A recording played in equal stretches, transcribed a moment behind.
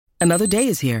Another day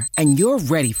is here, and you're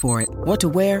ready for it. What to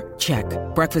wear? Check.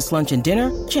 Breakfast, lunch, and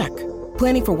dinner? Check.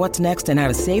 Planning for what's next and how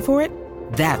to save for it?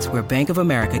 That's where Bank of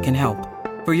America can help.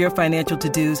 For your financial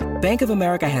to-dos, Bank of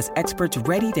America has experts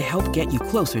ready to help get you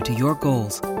closer to your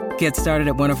goals. Get started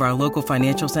at one of our local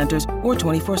financial centers or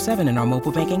 24/7 in our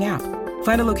mobile banking app.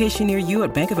 Find a location near you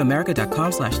at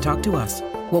bankofamerica.com/talktous.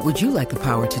 What would you like the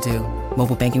power to do?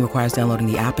 Mobile banking requires downloading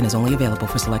the app and is only available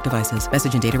for select devices.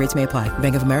 Message and data rates may apply.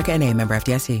 Bank of America N.A., member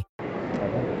FDIC.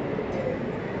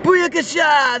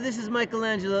 Booyakasha! This is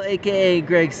Michelangelo, a.k.a.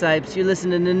 Greg Sipes. You're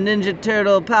listening to Ninja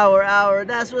Turtle Power Hour.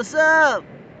 That's what's up!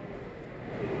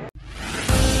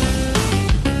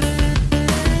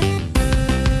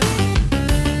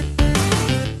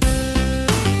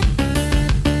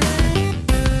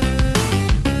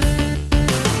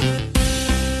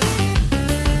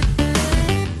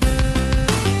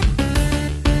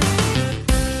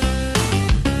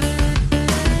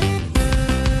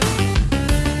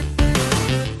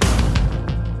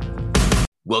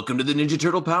 Welcome to the Ninja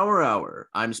Turtle Power Hour.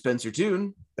 I'm Spencer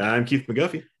Toon. I'm Keith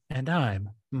McGuffey. And I'm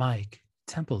Mike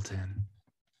Templeton.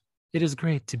 It is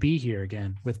great to be here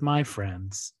again with my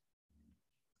friends.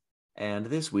 And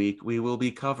this week we will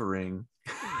be covering...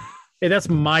 Hey, that's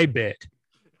my bit.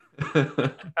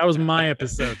 That was my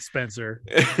episode, Spencer.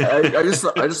 I just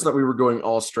thought we were going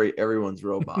all straight, everyone's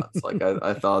robots. Like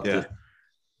I thought that,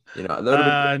 you know,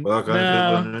 welcome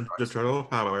to the Ninja Turtle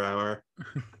Power Hour.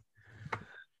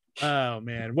 Oh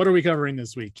man, what are we covering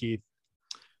this week, Keith?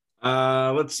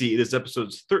 Let's see. It is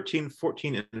episodes 13,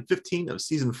 14, and 15 of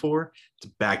season 4.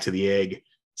 It's Back to the Egg,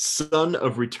 Son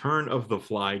of Return of the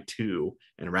Fly 2,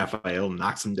 and Raphael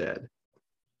knocks him dead.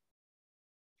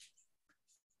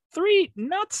 3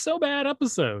 not so bad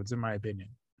episodes, in my opinion.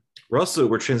 We're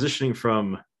transitioning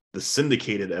from the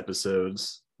syndicated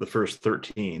episodes, the first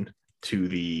 13, to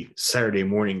the Saturday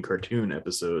morning cartoon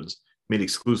episodes made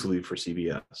exclusively for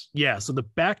CBS. Yeah, so the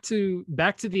Back to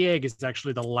the Egg is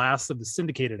actually the last of the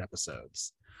syndicated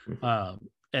episodes.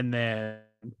 And then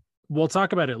we'll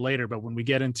talk about it later, but when we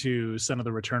get into Son of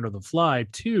the Return of the Fly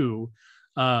 2,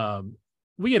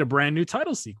 we get a brand new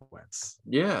title sequence.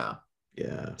 Yeah.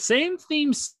 Same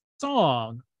theme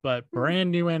song, but brand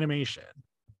new animation.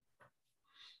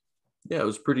 Yeah, it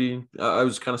was pretty... I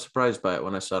was kind of surprised by it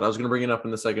when I saw it. I was going to bring it up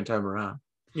in the second time around.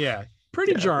 Yeah.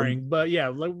 Pretty jarring, but yeah,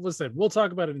 like listen, we'll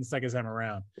talk about it in the second time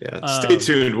around. Yeah, stay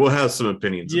tuned. We'll have some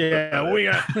opinions. Yeah, we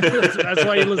got that's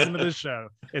why you listen to this show.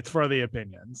 It's for the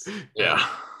opinions. Yeah.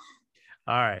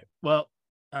 All right. Well,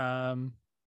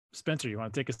 Spencer, you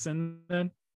want to take us in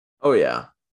then? Oh yeah.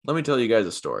 Let me tell you guys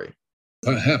a story.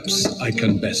 Perhaps I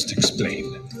can best explain.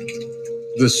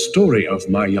 The story of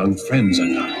my young friends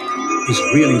and I is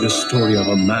really the story of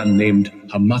a man named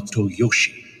Hamato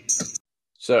Yoshi.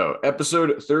 So,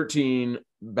 episode 13,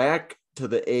 Back to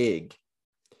the Egg.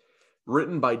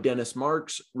 Written by Dennis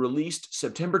Marks, released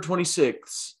September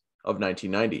 26th of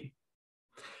 1990.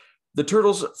 The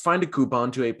Turtles find a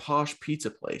coupon to a posh pizza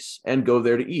place and go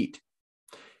there to eat.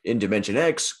 In Dimension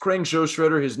X, Krang shows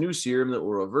Shredder his new serum that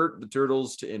will revert the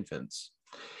Turtles to infants.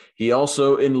 He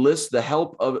also enlists the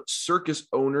help of a circus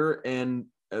owner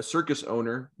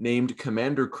named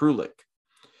Commander Krulik,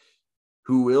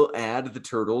 who will add the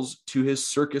Turtles to his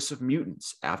circus of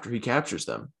mutants after he captures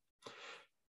them.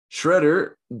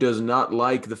 Shredder does not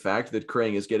like the fact that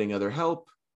Krang is getting other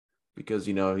help because,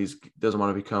 you know, he doesn't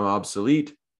want to become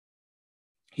obsolete.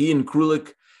 He and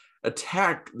Krulik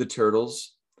attack the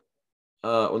Turtles.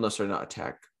 Not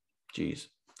attack. Jeez.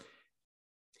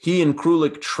 He and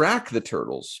Krulik track the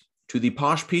Turtles to the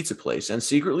posh pizza place and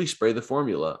secretly spray the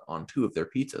formula on 2 of their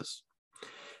pizzas.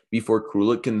 Before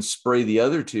Krulik can spray the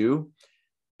other 2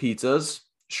 pizzas,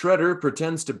 Shredder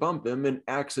pretends to bump him and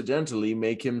accidentally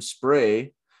make him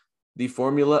spray the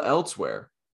formula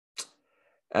elsewhere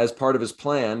as part of his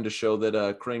plan to show that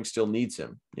Krang still needs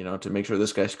him, you know, to make sure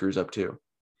this guy screws up too.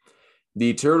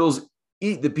 The Turtles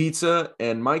eat the pizza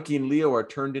and Mikey and Leo are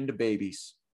turned into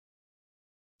babies.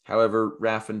 However,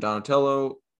 Raph and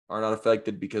Donatello are not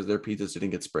affected because their pizzas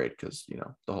didn't get sprayed because, you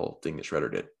know, the whole thing that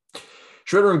Shredder did.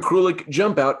 Shredder and Krulik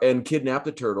jump out and kidnap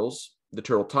the Turtles, the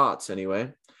Turtle Tots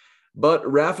anyway. But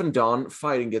Raph and Don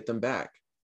fight and get them back.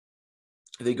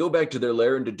 They go back to their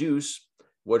lair and deduce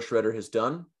what Shredder has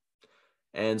done.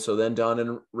 And so then Don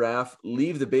and Raph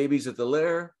leave the babies at the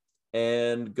lair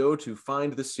and go to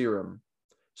find the serum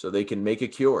so they can make a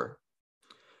cure.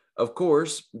 Of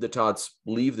course, the Tots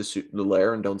leave the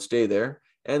lair and don't stay there,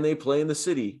 and they play in the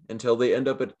city until they end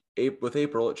up with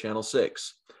April at Channel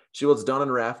 6. She lets Don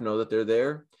and Raph know that they're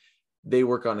there. They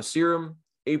work on a serum.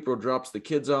 April drops the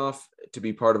kids off to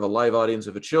be part of a live audience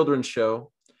of a children's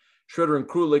show. Shredder and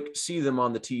Krulik see them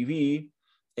on the TV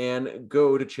and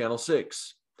go to Channel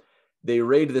 6. They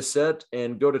raid the set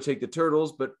and go to take the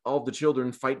turtles, but all of the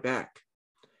children fight back.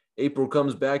 April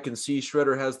comes back and sees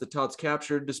Shredder has the tots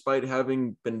captured despite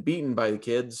having been beaten by the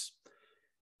kids.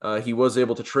 He was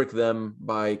able to trick them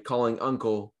by calling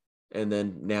Uncle and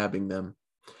then nabbing them.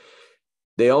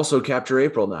 They also capture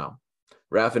April now.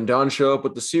 Raph and Don show up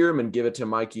with the serum and give it to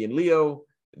Mikey and Leo.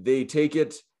 They take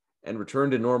it and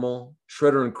return to normal.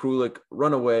 Shredder and Krulik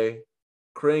run away.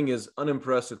 Krang is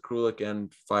unimpressed with Krulik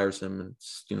and fires him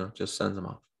and, just sends him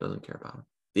off. Doesn't care about him.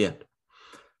 The end.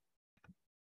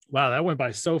 Wow, that went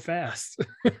by so fast.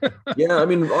 Yeah, I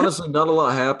mean, honestly, not a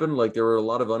lot happened. Like, there were a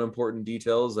lot of unimportant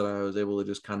details that I was able to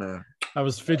just kind of... I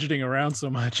was fidgeting around so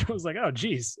much. I was like, oh,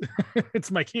 geez,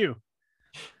 it's my cue.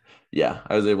 Yeah,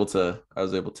 I was able to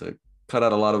cut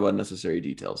out a lot of unnecessary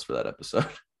details for that episode.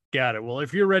 Got it. Well,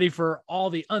 if you're ready for all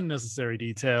the unnecessary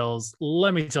details,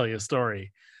 let me tell you a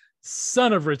story.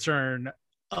 Son of Return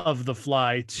of the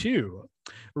Fly 2.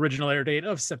 Original air date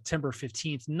of September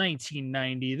 15th,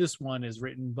 1990. This one is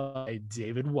written by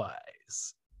David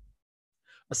Wise.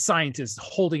 A scientist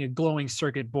holding a glowing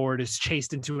circuit board is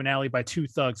chased into an alley by two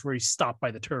thugs where he's stopped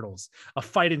by the turtles. A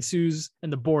fight ensues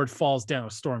and the board falls down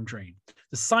a storm drain.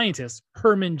 The scientist,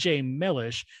 Herman J.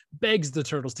 Mellish, begs the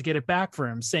turtles to get it back for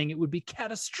him, saying it would be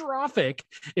catastrophic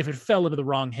if it fell into the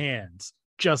wrong hands.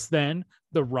 Just then,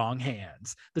 the wrong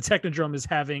hands. The Technodrome is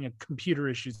having computer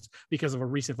issues because of a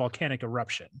recent volcanic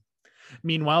eruption.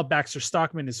 Meanwhile, Baxter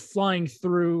Stockman is flying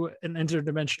through an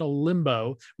interdimensional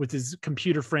limbo with his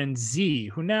computer friend Z,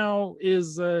 who now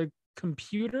is a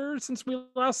computer since we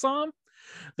last saw him.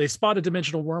 They spot a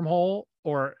dimensional wormhole,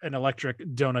 or an electric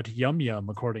donut yum-yum,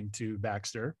 according to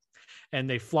Baxter, and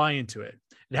they fly into it.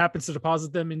 It happens to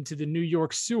deposit them into the New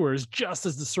York sewers just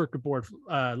as the circuit board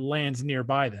lands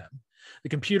nearby them. The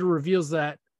computer reveals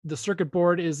that the circuit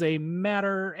board is a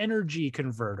matter energy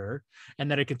converter and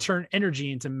that it can turn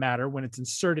energy into matter when it's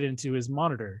inserted into his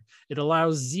monitor. It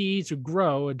allows Z to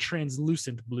grow a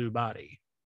translucent blue body.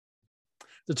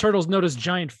 The turtles notice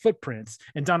giant footprints,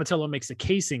 and Donatello makes a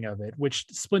casing of it, which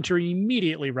Splinter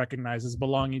immediately recognizes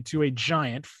belonging to a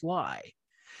giant fly.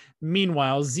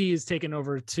 Meanwhile, Z is taken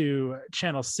over to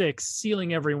Channel 6,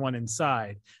 sealing everyone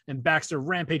inside, and Baxter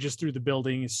rampages through the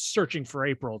building, searching for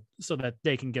April so that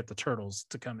they can get the turtles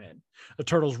to come in. The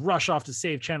turtles rush off to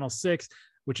save Channel 6,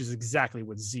 which is exactly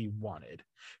what Z wanted.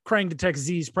 Krang detects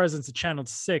Z's presence at Channel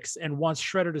 6 and wants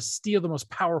Shredder to steal the most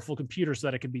powerful computer so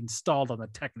that it can be installed on the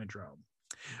Technodrome.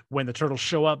 When the turtles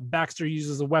show up, Baxter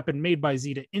uses a weapon made by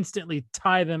Z to instantly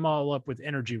tie them all up with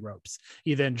energy ropes.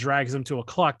 He then drags them to a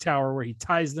clock tower where he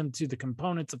ties them to the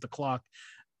components of the clock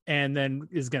and then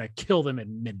is going to kill them at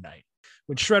midnight.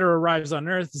 When Shredder arrives on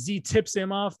Earth, Z tips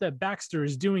him off that Baxter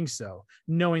is doing so,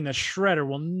 knowing that Shredder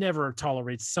will never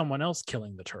tolerate someone else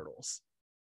killing the turtles.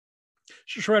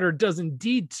 Shredder does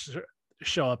indeed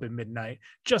show up at midnight,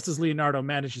 just as Leonardo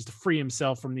manages to free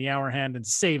himself from the Hour Hand and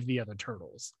save the other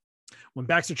turtles. When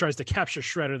Baxter tries to capture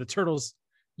Shredder, the turtles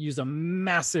use a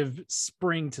massive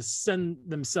spring to send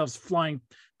themselves flying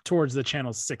towards the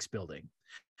Channel 6 building.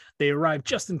 They arrive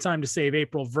just in time to save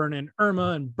April, Vernon,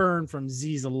 Irma, and Byrne from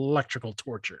Z's electrical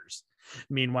tortures.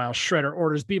 Meanwhile, Shredder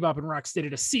orders Bebop and Rocksteady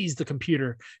to seize the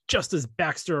computer just as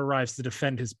Baxter arrives to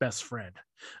defend his best friend.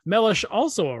 Mellish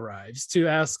also arrives to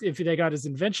ask if they got his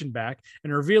invention back,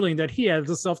 and revealing that he had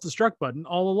the self-destruct button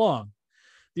all along.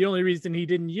 The only reason he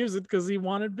didn't use it because he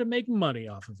wanted to make money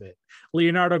off of it.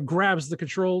 Leonardo grabs the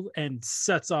control and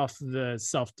sets off the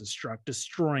self-destruct,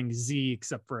 destroying Z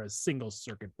except for a single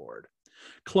circuit board.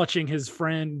 Clutching his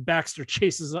friend, Baxter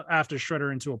chases after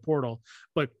Shredder into a portal,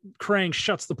 but Krang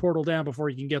shuts the portal down before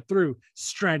he can get through,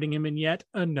 stranding him in yet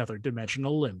another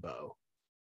dimensional limbo.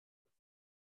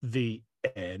 The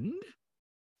end?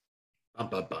 Bum,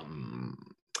 bum, bum.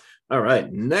 All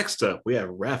right, next up, we have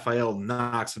Raphael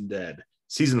Knocks Him Dead.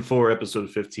 Season 4, Episode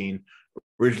 15,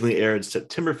 originally aired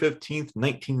September 15th,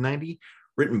 1990,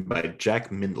 written by Jack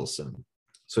Mendelson.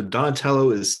 So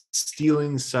Donatello is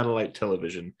stealing satellite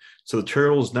television, so the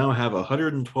Turtles now have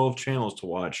 112 channels to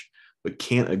watch, but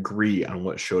can't agree on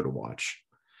what show to watch.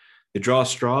 They draw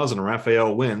straws and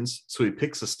Raphael wins, so he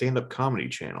picks a stand-up comedy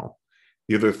channel.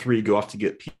 The other three go off to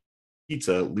get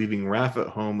pizza, leaving Raph at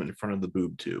home in front of the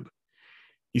boob tube.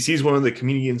 He sees one of the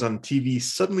comedians on TV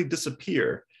suddenly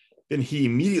disappear. Then he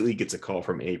immediately gets a call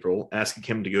from April, asking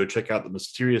him to go check out the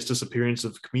mysterious disappearance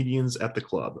of comedians at the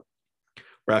club.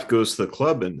 Raph goes to the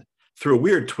club, and through a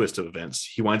weird twist of events,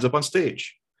 he winds up on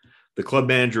stage. The club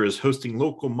manager is hosting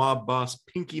local mob boss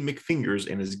Pinky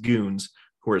McFingers and his goons,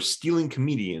 who are stealing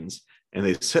comedians, and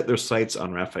they set their sights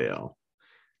on Raphael.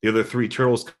 The other three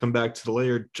turtles come back to the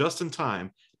lair just in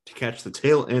time to catch the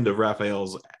tail end of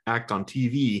Raphael's act on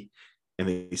TV, and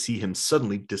they see him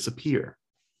suddenly disappear.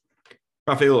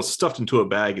 Raphael is stuffed into a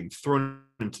bag and thrown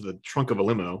into the trunk of a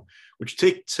limo, which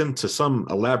takes him to some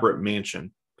elaborate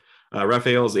mansion.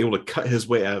 Raphael is able to cut his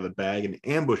way out of the bag and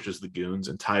ambushes the goons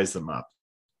and ties them up.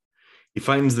 He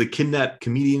finds the kidnapped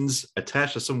comedians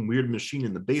attached to some weird machine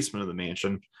in the basement of the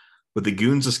mansion, but the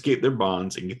goons escape their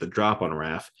bonds and get the drop on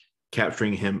Raph,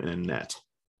 capturing him in a net.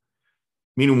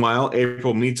 Meanwhile,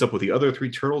 April meets up with the other three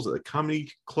turtles at the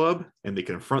comedy club, and they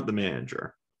confront the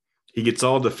manager. He gets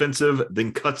all defensive,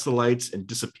 then cuts the lights and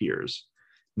disappears.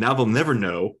 Now they'll never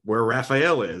know where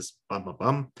Raphael is. Bum, bum,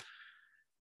 bum.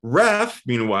 Raph,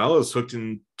 meanwhile, is hooked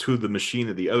into the machine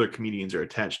that the other comedians are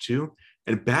attached to,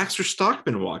 and Baxter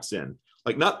Stockman walks in.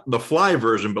 Like, not the Fly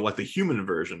version, but like the human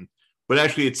version. But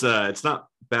actually, it's not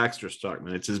Baxter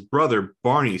Stockman. It's his brother,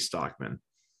 Barney Stockman.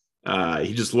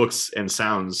 He just looks and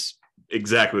sounds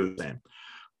exactly the same.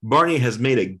 Barney has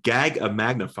made a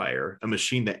Gag-A-Magnifier, a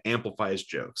machine that amplifies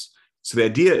jokes. So the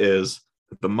idea is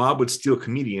that the mob would steal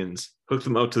comedians, hook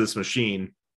them up to this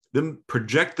machine, then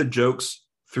project the jokes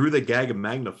through the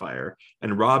Gag-A-Magnifier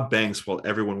and rob banks while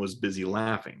everyone was busy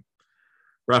laughing.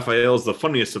 Raphael is the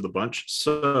funniest of the bunch,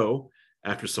 so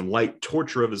after some light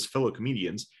torture of his fellow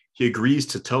comedians, he agrees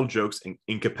to tell jokes and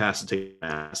incapacitate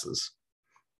masses.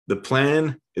 The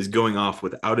plan is going off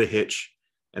without a hitch,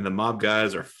 and the mob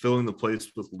guys are filling the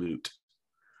place with loot.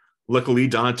 Luckily,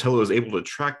 Donatello is able to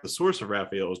track the source of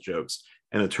Raphael's jokes,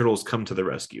 and the turtles come to the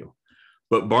rescue.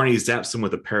 But Barney zaps them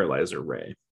with a paralyzer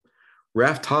ray.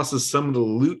 Raph tosses some of the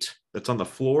loot that's on the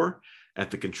floor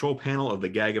at the control panel of the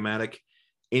Gag-O-Matic,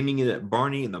 aiming it at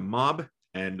Barney and the mob,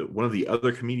 and one of the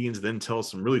other comedians then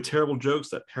tells some really terrible jokes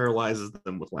that paralyzes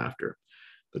them with laughter.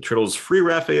 The turtles free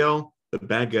Raphael, the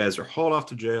bad guys are hauled off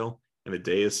to jail, and the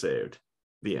day is saved.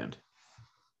 The end.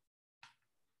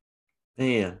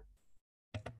 Man,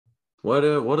 what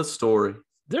a story.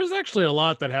 There's actually a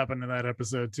lot that happened in that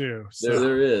episode too. So.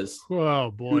 There is.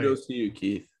 Oh boy. Kudos to you,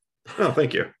 Keith. Oh,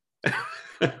 thank you.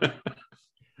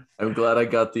 I'm glad I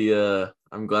got the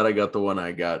one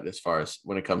I got as far as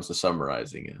when it comes to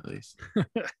summarizing it, at least.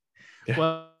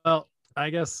 Well, I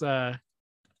guess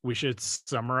we should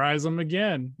summarize them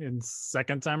again in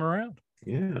second time around.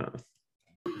 Yeah.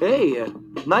 Hey,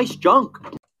 nice junk.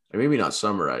 Maybe not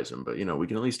summarize them, but we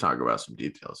can at least talk about some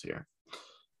details here.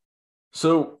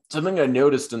 So something I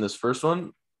noticed in this first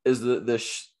one is that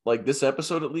this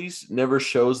episode at least never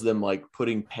shows them like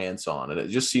putting pants on, and it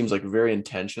just seems like very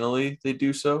intentionally they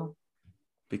do so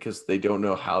because they don't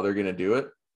know how they're gonna do it.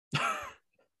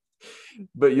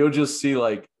 But you'll just see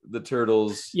like the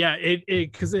turtles. Yeah,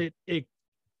 it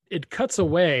cuts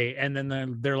away and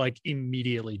then they're like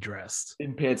immediately dressed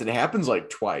In pants. And it happens like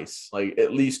twice, like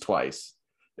at least twice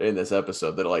in this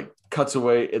episode that it like cuts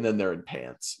away and then they're in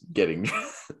pants getting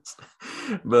dressed.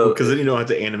 But Because then you don't have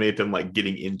to animate them like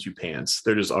getting into pants.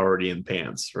 They're just already in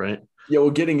pants, right? yeah, well,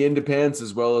 getting into pants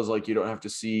as well as like you don't have to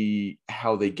see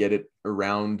how they get it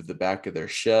around the back of their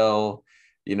shell.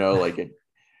 Like it.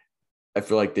 I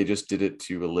feel like they just did it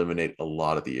to eliminate a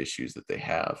lot of the issues that they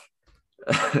have.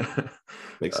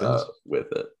 Makes sense. With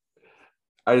it.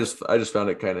 I just found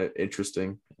it kind of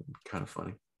interesting and kind of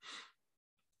funny.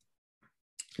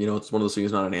 It's one of those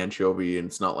things, not an anchovy, and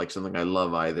it's not like something I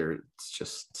love either. It's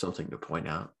just something to point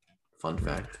out. Fun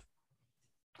fact.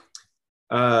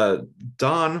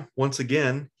 Don, once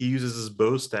again, he uses his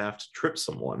bow staff to trip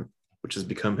someone, which has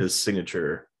become his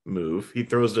signature move. He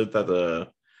throws it at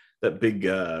that big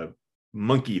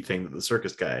monkey thing that the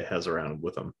circus guy has around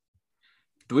with him.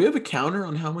 Do we have a counter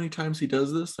on how many times he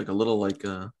does this? Like a little like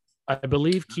I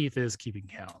believe Keith is keeping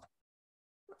count.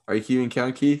 Are you keeping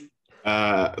count, Keith?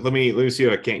 Let me see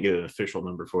if I can't get an official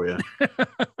number for you.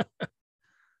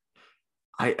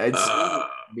 I'd say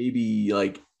maybe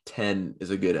like 10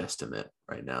 is a good estimate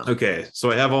right now. Okay,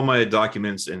 so I have all my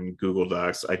documents in Google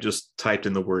Docs. I just typed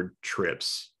in the word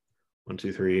trips. 1,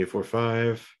 2, 3, 4,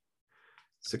 5,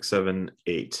 6, 7,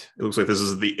 8. It looks like this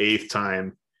is the 8th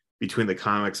time between the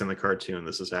comics and the cartoon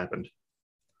this has happened.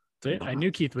 So I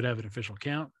knew Keith would have an official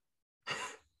count.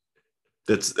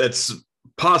 That's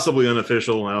possibly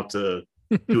unofficial. I'll have to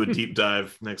do a deep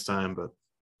dive next time, but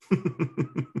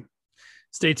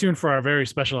stay tuned for our very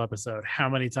special episode. How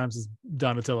many times has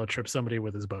Donatello tripped somebody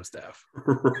with his bow staff?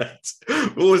 Right.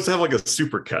 Well, let's have like a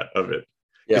super cut of it.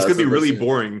 Yeah, it's gonna be really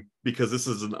boring because this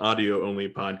is an audio only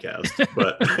podcast,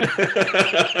 but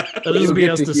this will be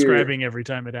us describing every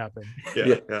time it happened.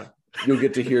 Yeah. You'll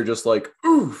get to hear just like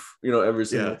oof, every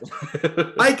single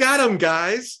time. I got him,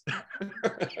 guys.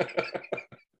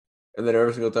 And then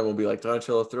every single time we'll be like,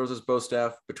 Donatello throws his bow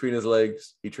staff between his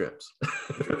legs, he trips.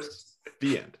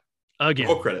 The end. again.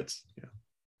 Roll credits. Yeah.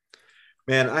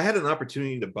 Man, I had an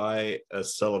opportunity to buy a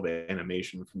cell of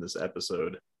animation from this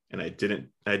episode, and I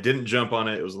didn't jump on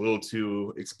it. It was a little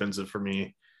too expensive for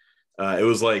me. It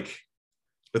was like,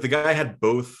 but the guy had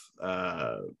both.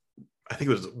 I think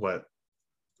it was what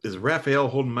is Raphael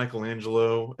holding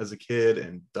Michelangelo as a kid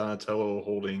and Donatello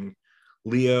holding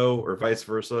Leo, or vice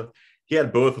versa. He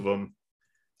had both of them.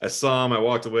 I saw him. I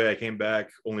walked away. I came back.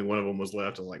 Only one of them was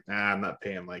left. I was like, nah, I'm not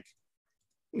paying like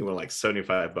like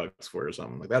 $75 for it or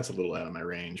something. Like, that's a little out of my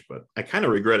range, but I kind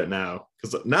of regret it now,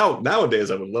 because nowadays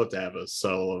I would love to have a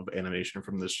cell of animation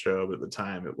from this show, but at the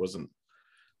time it wasn't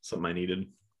something I needed.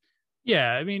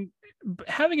 Yeah, I mean,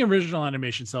 having original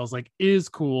animation cells like is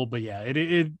cool, but yeah,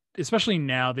 it especially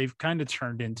now they've kind of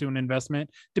turned into an investment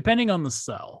depending on the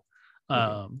cell.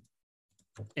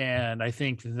 And I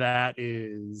think that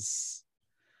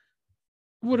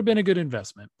would have been a good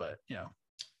investment, but Yeah.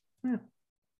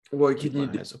 What can you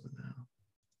do? What do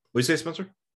you say, Spencer? I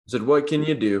said, what can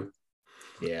you do?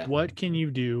 Yeah. what can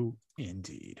you do?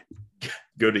 Indeed.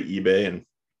 Go to eBay and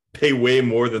pay way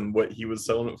more than what he was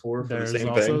selling it for There's the same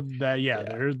also thing.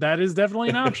 that, that is definitely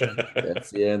an option.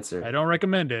 That's the answer. I don't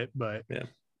recommend it, but Yeah,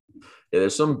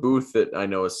 there's some booth that I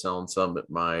know is selling some at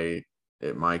my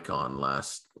con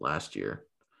last year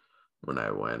when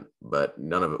I went, but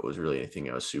none of it was really anything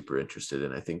I was super interested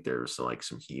in. I think there was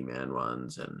some He-Man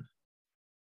ones and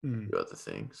a few other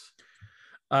things.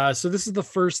 So this is the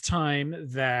first time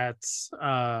that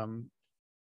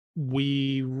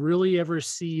we really ever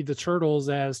see the turtles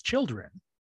as children.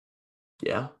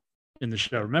 Yeah. In the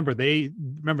show. Remember they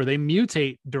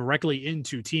mutate directly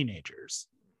into teenagers.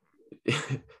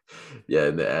 Yeah,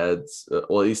 in the ads,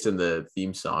 well, at least in the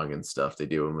theme song and stuff, they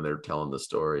do when they're telling the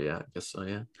story. Yeah, I guess so.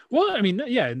 Yeah. Well, I mean,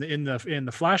 yeah, in the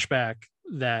flashback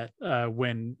that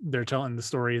when they're telling the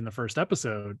story in the first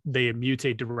episode, they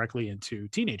mutate directly into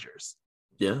teenagers.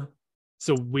 Yeah.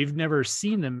 So we've never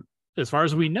seen them, as far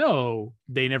as we know,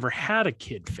 they never had a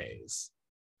kid phase.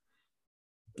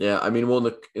 Yeah, I mean, well,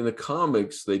 in the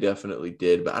comics, they definitely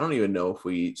did, but I don't even know if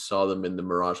we saw them in the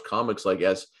Mirage comics,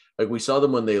 we saw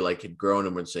them when they had grown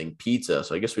and were saying pizza.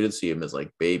 So I guess we did see them as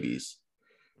babies.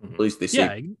 Mm-hmm. At least they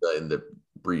say pizza in the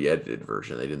re-edited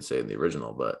version. They didn't say it in the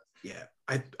original, but yeah,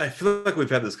 I feel like we've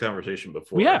had this conversation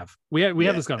before. We have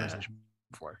this conversation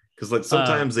before. Because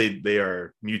sometimes they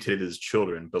are mutated as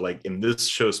children, but in this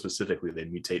show specifically, they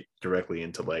mutate directly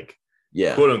into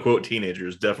quote unquote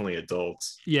teenagers, definitely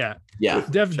adults. Yeah.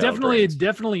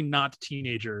 Definitely not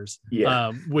teenagers.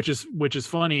 Yeah. Which is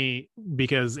funny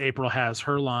because April has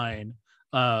her line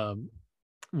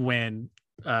when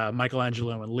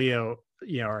Michelangelo and Leo,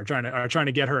 are trying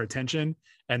to get her attention,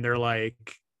 and they're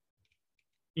like,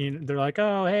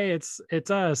 oh, hey, it's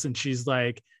us, and she's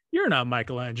like, you're not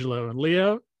Michelangelo and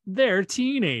Leo, they're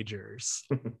teenagers.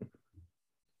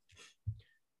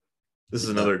 This is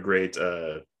another great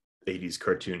 80s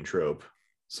cartoon trope.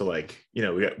 So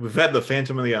we've had the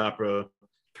Phantom of the Opera,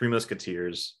 Three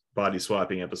Musketeers, body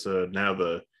swapping episode, now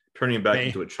the turning back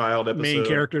into a child episode. Main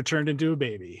character turned into a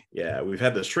baby. Yeah, we've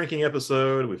had the shrinking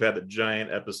episode, we've had the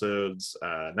giant episodes.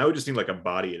 Now we just need a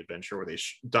body adventure where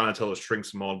Donatello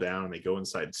shrinks them all down and they go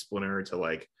inside Splinter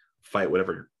to fight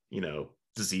whatever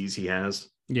disease he has.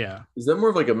 Yeah. Is that more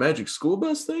of a Magic School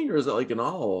Bus thing, or is that an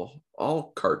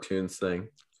all cartoons thing?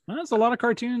 Well, there's a lot of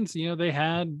cartoons. They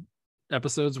had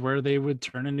episodes where they would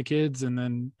turn into kids and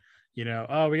then we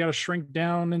got to shrink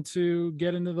down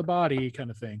get into the body kind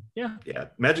of thing. Yeah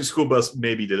Magic School Bus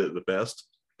maybe did it the best,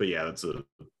 but yeah, that's a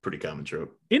pretty common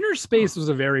trope. Inner Space was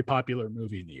a very popular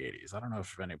movie in the 80s. I don't know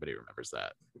if anybody remembers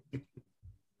that.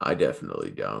 I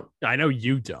definitely don't. I know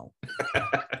you don't.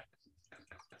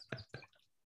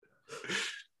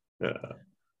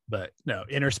 But no,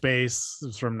 Inner Space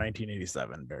is from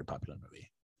 1987, very popular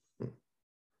movie.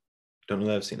 Don't know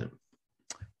that I've seen it.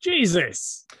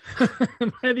 Jesus.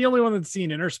 Am I the only one that's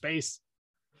seen Inner Space?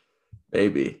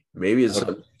 Maybe it's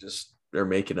something just they're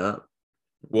making up.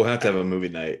 We'll have to have a movie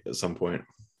night at some point.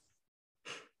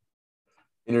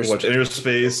 Watch Inner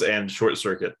Space and Short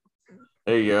Circuit.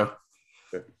 There you go.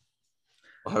 Okay.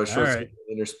 We'll have a short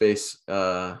Inner Space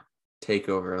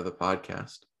takeover of the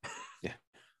podcast. Yeah.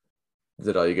 Is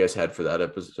that all you guys had for that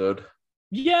episode?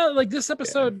 Yeah, this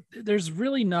episode, there's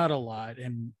really not a lot.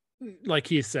 And like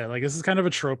he said, this is kind of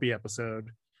a tropey episode.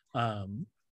 Yeah,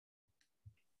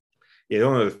 the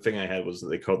only other thing I had was that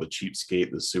they called the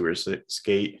cheapskate the sewer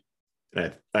skate.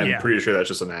 And I'm pretty sure that's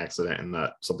just an accident and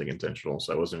not something intentional.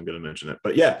 So I wasn't even going to mention it.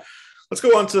 But yeah, let's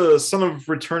go on to Son of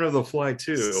Return of the Fly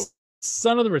 2.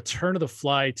 Son of the Return of the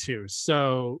Fly 2.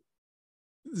 So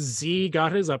Z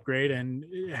got his upgrade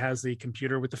and has the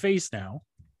computer with the face now.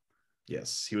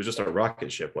 Yes, he was just a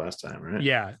rocket ship last time, right?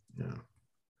 Yeah,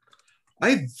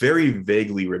 I very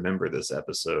vaguely remember this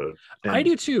episode. I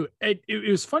do too. It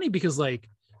was funny because like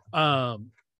a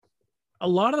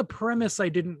lot of the premise I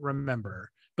didn't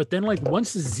remember, but then like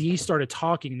once Z started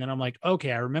talking, then I'm like,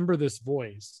 okay, I remember this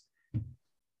voice.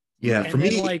 Yeah, and for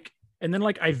then, me, and then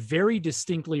I very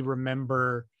distinctly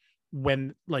remember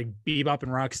when like Bebop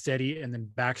and Rocksteady and then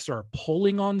Baxter are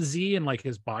pulling on Z and like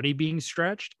his body being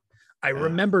stretched. I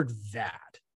remembered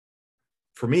that.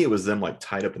 For me, it was them like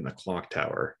tied up in the clock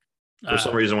tower. For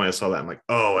some reason, when I saw that, I'm like,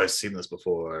 oh, I've seen this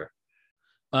before.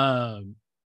 But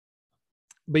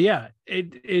yeah,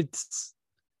 it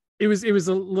was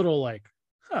a little like,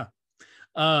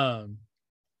 huh.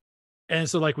 And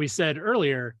so like we said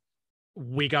earlier,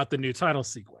 we got the new title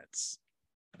sequence.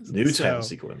 Title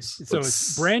sequence. So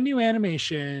it's brand new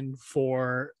animation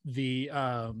for the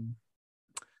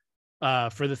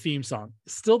theme song.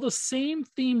 Still the same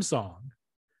theme song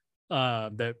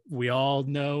that we all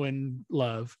know and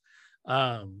love.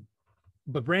 But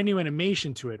brand new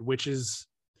animation to it, which is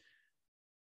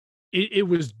it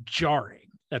was jarring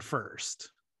at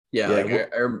first. Yeah,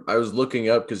 like I was looking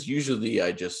up because usually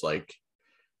I just like,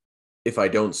 if I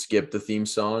don't skip the theme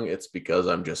song, it's because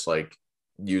I'm just like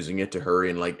using it to hurry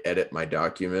and like edit my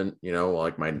document,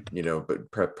 like my,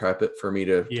 but prep it for me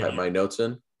to type my notes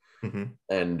in. Mm-hmm.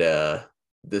 And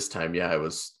this time, I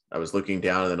was looking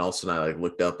down, and then all of a sudden I like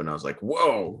looked up and I was like,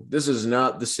 whoa, this is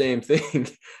not the same thing.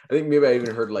 I think maybe I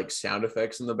even heard like sound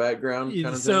effects in the background. Kind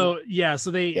of so thing. yeah,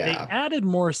 so they added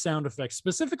more sound effects,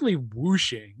 specifically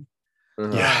whooshing.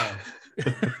 Uh-huh.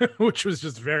 Which was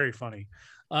just very funny.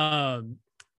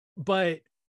 But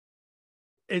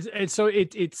it's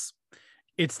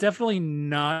definitely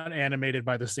not animated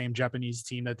by the same Japanese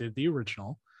team that did the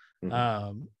original.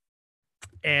 Mm-hmm.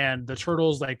 And the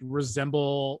turtles like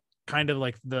resemble kind of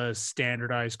like the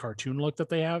standardized cartoon look that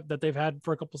they've had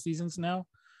for a couple seasons now.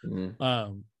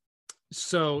 Mm-hmm.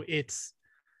 So it's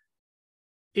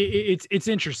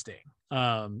interesting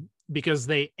because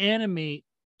they animate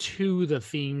to the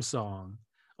theme song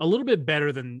a little bit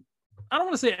better than, I don't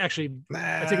want to say, actually,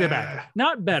 I take that back.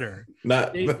 Not better.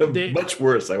 Much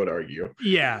worse, I would argue.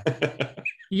 Yeah.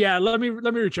 Yeah, let me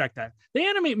retract that. They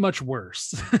animate much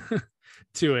worse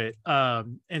to it.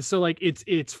 And so like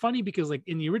it's funny because like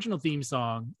in the original theme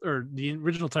song or the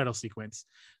original title sequence,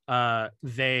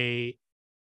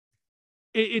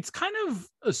 it's kind of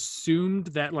assumed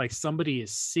that like somebody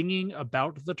is singing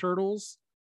about the turtles.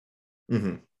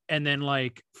 Mm-hmm. And then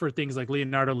like for things like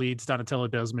Leonardo leads, Donatello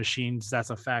does, machines, that's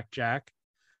a fact, Jack.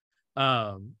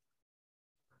 And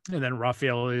then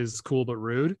Raphael is cool but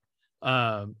rude.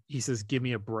 He says, give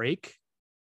me a break.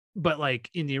 But like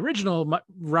in the original,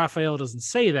 Raphael doesn't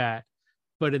say that.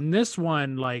 But in this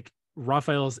one, like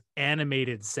Raphael's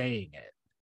animated saying it.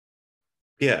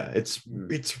 Yeah, it's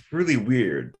really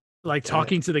weird. Like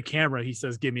talking to the camera, he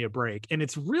says, give me a break. And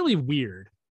it's really weird.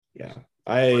 Yeah.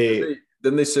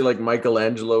 Then they say like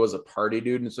Michelangelo was a party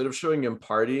dude. Instead of showing him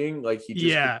partying, like he just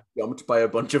gets jumped by a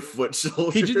bunch of foot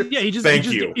soldiers. He just gets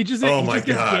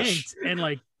ganked and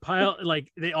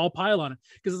like they all pile on it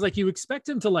because it's like you expect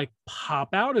him to like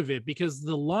pop out of it because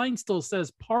the line still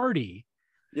says party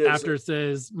after it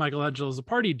says Michelangelo's a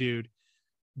party dude,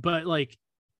 but like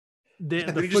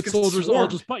the foot soldiers all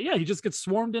just he just gets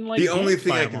swarmed in like the only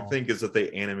thing I can think is that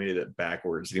they animated it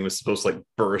backwards and he was supposed to like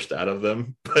burst out of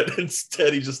them, but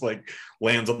instead he just like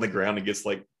lands on the ground and gets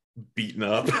like beaten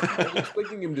up. I'm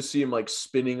expecting him to see him like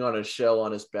spinning on a shell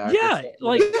on his back, and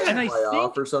I think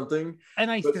off or something, and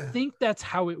I think that's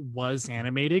how it was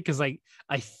animated because I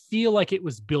feel like it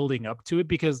was building up to it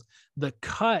because the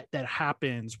cut that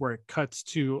happens where it cuts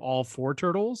to all four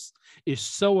turtles is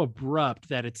so abrupt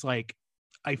that it's like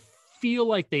I feel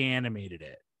like they animated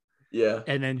it. Yeah.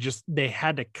 And then just they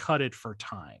had to cut it for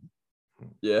time.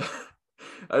 Yeah.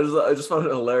 I just found it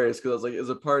hilarious because I was like, it's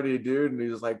a party dude, and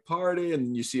he's like party,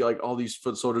 and you see like all these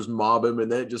foot soldiers mob him,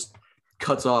 and then it just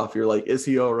cuts off. You're like, is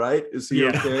he all right? Is he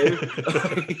okay?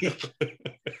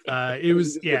 It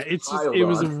was it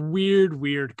was a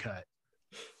weird cut.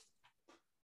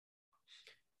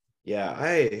 Yeah,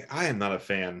 I am not a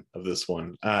fan of this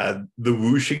one. The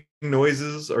whooshing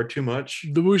noises are too much.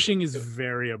 The whooshing is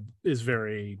very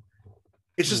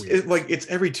it's just it's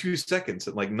every 2 seconds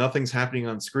and like nothing's happening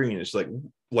on screen. It's like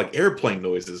airplane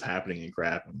noises happening and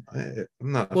crap. I'm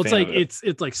not a fan of it.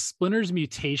 It's like Splinter's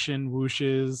mutation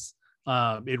whooshes.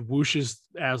 It whooshes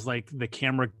as like the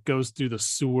camera goes through the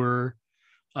sewer.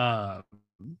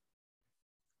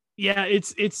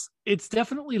 It's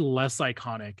definitely less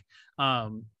iconic.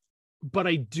 But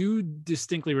I do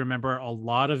distinctly remember a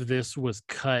lot of this was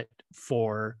cut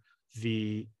for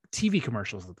the TV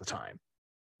commercials at the time,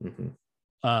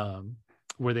 Mm-hmm.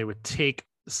 where they would take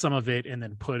some of it and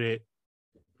then put it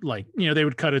like, they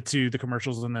would cut it to the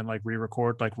commercials and then like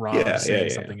re-record like Rob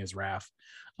saying something as Raph.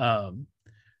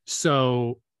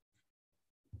 So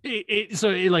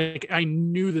like I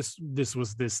knew this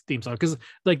was this theme song because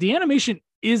like the animation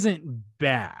isn't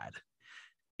bad.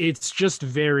 It's just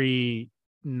very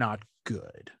not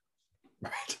good.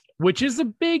 Right. Which is a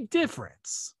big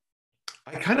difference.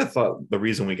 I kind of thought the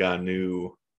reason we got a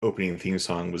new opening theme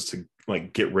song was to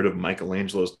like get rid of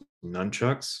Michelangelo's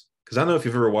nunchucks. Because I don't know if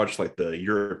you've ever watched like the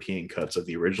European cuts of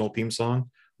the original theme song,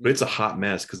 but it's a hot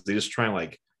mess because they just try and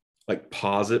like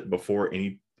pause it before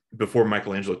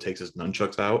Michelangelo takes his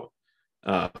nunchucks out.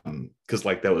 Because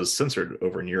like that was censored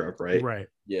over in Europe, right? Right.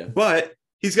 Yeah. But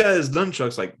he's got his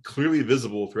nunchucks like clearly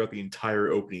visible throughout the entire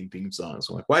opening theme song.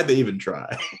 So I'm like, why'd they even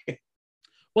try?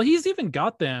 Well, he's even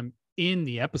got them in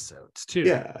the episodes too.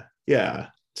 Yeah.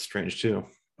 It's strange too.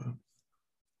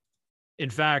 In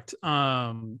fact,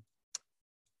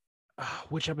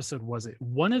 which episode was it?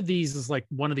 One of these is like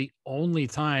one of the only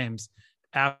times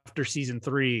after season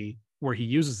 3 where he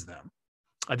uses them.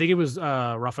 I think it was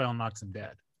Raphael knocks him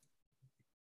dead.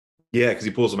 Yeah, because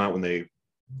he pulls them out when they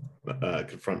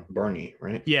confront Barney,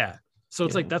 right? Yeah. So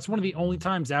it's like that's one of the only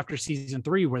times after season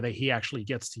 3 where he actually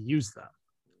gets to use them.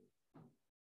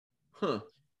 Huh.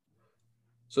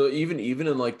 So even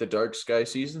in like the Dark Sky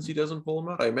seasons, he doesn't pull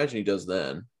them out? I imagine he does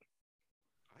then.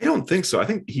 I don't think so. I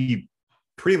think he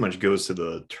pretty much goes to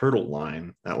the turtle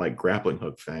line, that like grappling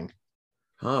hook thing.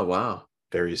 Oh, wow.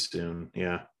 Very soon.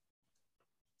 Yeah.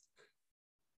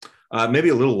 Maybe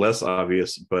a little less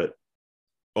obvious, but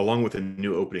along with the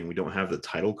new opening, we don't have the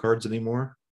title cards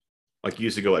anymore. Like you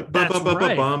used to go like bum bum bum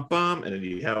bum bum bum, and then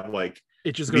you have like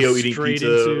it just Leo goes eating straight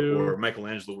pizza into or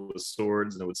Michelangelo with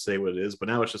swords, and it would say what it is. But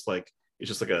now it's just like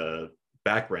a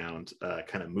background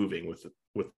kind of moving with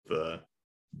the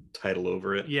title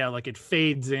over it. Yeah, like it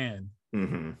fades in.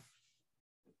 Mm-hmm.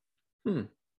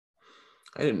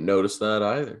 I didn't notice that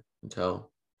either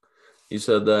until you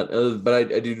said that.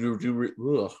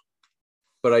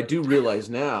 But I do realize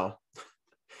now.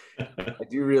 I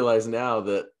do realize now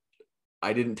that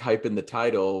I didn't type in the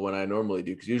title when I normally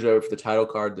do, because usually I wait for the title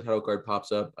card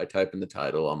pops up, I type in the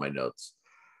title on my notes.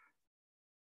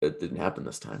 It didn't happen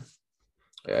this time.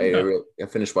 I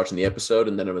finished watching the episode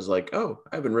and then it was like, oh,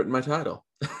 I haven't written my title.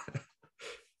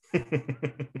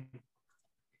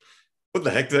 What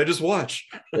the heck did I just watch?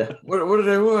 Yeah. What did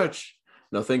I watch?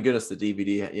 No, thank goodness the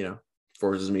DVD,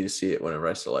 forces me to see it whenever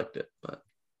I select it, but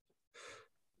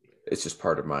it's just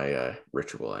part of my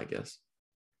ritual, I guess.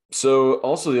 So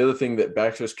also the other thing that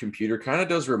Baxter's computer kind of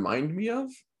does remind me of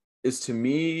is, to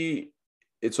me,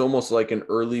 it's almost like an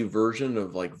early version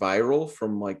of like Viral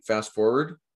from like Fast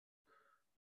Forward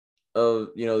of,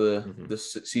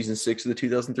 the season 6 of the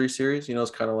 2003 series.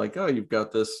 It's kind of like, oh, you've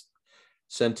got this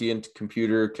sentient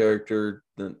computer character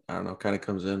that, I don't know, kind of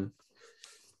comes in,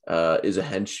 is a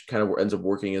kind of ends up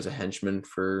working as a henchman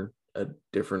for a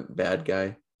different bad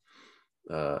guy.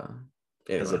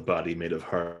 Has a body made of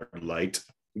hard light.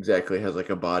 Exactly, has like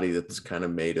a body that's kind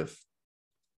of made of,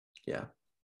 yeah.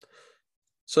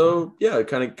 So yeah, it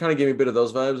kind of gave me a bit of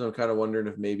those vibes. I'm kind of wondering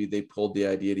if maybe they pulled the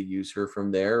idea to use her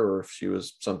from there, or if she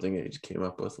was something they just came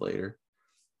up with later.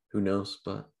 Who knows?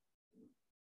 But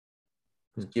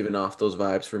giving off those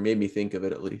vibes made me think of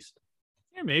it at least.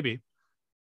 Yeah, maybe.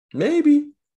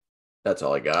 That's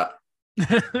all I got.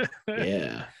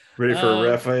 Yeah. Ready for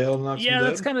Raphael knocks him dead?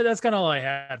 that's kind of all I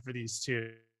had for these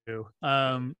two.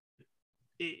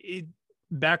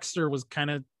 Baxter was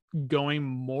kind of going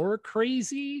more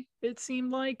crazy, it seemed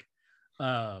like,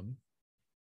 and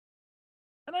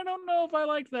I don't know if I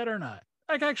like that or not.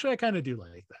 I kind of do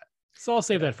like that, so I'll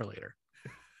save that for later.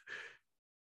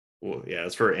 Well, yeah,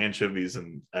 it's for anchovies,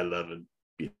 and I love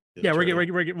it. Yeah,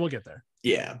 we'll get there.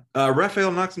 Yeah,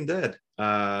 Raphael knocks him dead.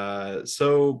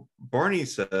 So Barney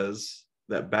says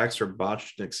that Baxter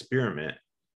botched an experiment,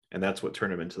 and that's what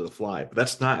turned him into the Fly. But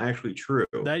that's not actually true.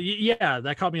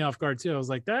 That caught me off guard too. I was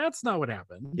like, that's not what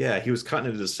happened. Yeah, he was caught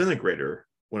in a disintegrator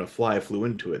when a fly flew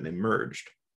into it, and they merged.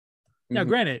 Now,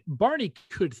 granted, Barney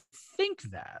could think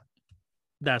that.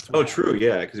 That's what happened. True.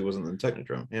 Yeah, because he wasn't in the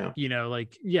Technodrome.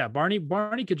 Yeah.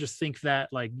 Barney could just think that,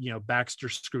 like, Baxter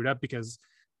screwed up, because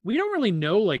we don't really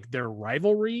know like their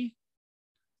rivalry.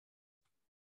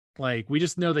 Like, we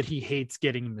just know that he hates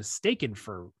getting mistaken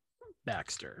for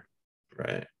Baxter.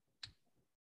 Right.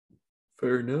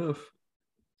 Fair enough.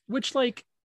 Which, like,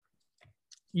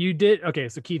 you did. Okay,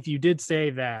 so Keith, you did say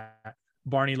that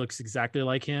Barney looks exactly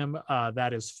like him.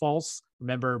 That is false.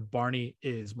 Remember, Barney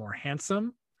is more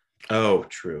handsome Oh,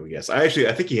 true. Yes, I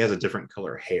think he has a different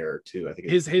color hair too. I think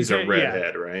he's a hair,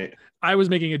 redhead, right? I was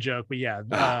making a joke, but yeah,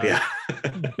 Oh, yeah.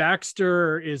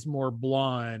 Baxter is more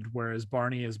blonde, whereas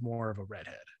Barney is more of a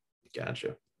redhead.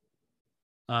 Gotcha.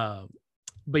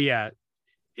 But yeah,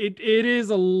 it is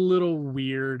a little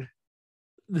weird.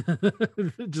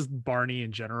 Just Barney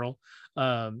in general.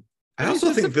 I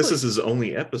also think this is his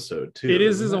only episode too. It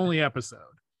is his only episode.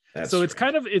 That's so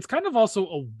strange. it's kind of also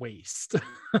a waste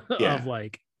Yeah. of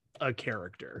like a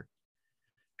character.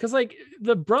 Because like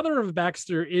the brother of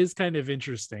Baxter is kind of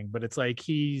interesting, but it's like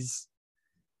he's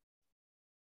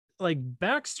like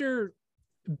Baxter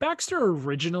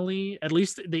originally, at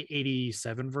least the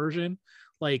 87 version,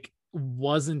 like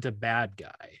wasn't a bad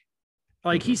guy.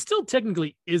 Like he still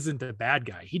technically isn't a bad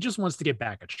guy. He just wants to get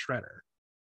back at Shredder.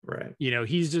 Right. You know,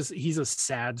 he's a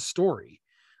sad story.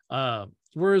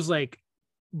 Whereas like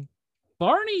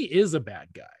Barney is a bad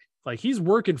guy. Like he's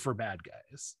working for bad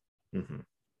guys. Mm-hmm.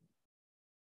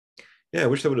 Yeah, I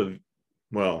wish they would have.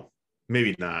 Well,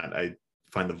 maybe not. I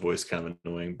find the voice kind of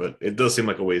annoying, but it does seem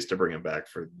like a waste to bring him back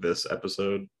for this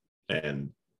episode and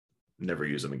never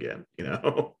use him again. You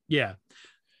know? Yeah,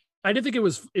 I did think it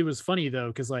was funny though,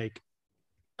 because like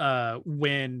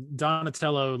when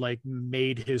Donatello like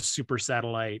made his super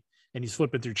satellite and he's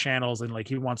flipping through channels and like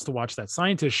he wants to watch that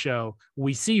scientist show,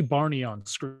 we see Barney on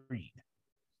screen.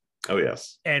 Oh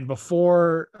yes. And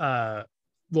before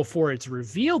it's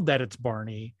revealed that it's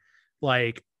Barney,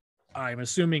 like I'm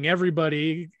assuming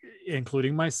everybody,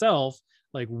 including myself,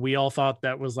 like we all thought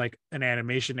that was like an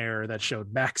animation error that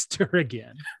showed Baxter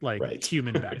again, like Right.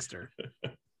 human Baxter.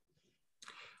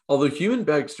 Although human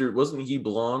Baxter, wasn't he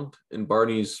blonde and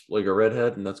Barney's like a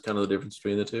redhead, and that's kind of the difference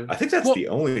between the two? I think that's the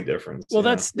only difference. Well,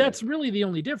 yeah. that's really the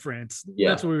only difference. Yeah.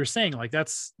 That's what we were saying. Like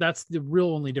that's the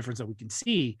real only difference that we can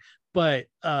see. But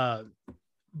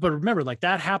remember, like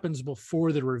that happens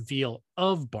before the reveal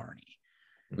of Barney.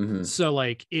 Mhm. So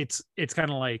like it's kind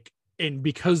of like, and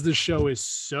because the show is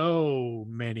so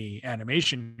many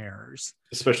animation errors,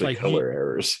 especially like color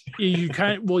errors. you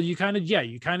kind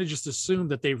of just assume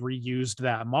that they've reused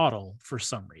that model for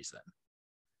some reason.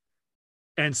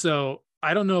 And so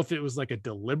I don't know if it was like a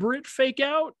deliberate fake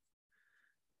out,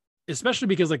 especially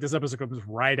because like this episode comes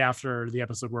right after the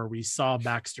episode where we saw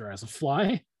Baxter as a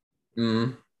fly.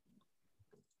 Mhm.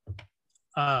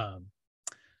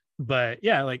 But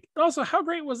yeah, like also how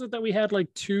great was it that we had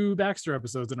like 2 Baxter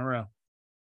episodes in a row?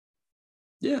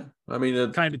 Yeah, I mean,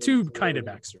 Two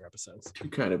Baxter episodes. two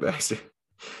kind of Baxter.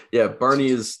 Yeah,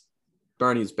 Barney's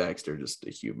Baxter, just a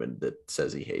human that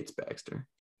says he hates Baxter.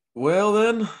 Well,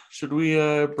 then, should we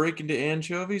break into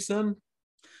anchovies then?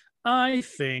 I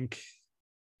think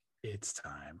it's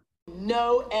time.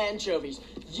 No anchovies.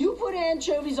 You put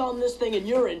anchovies on this thing and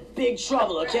you're in big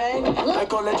trouble, okay?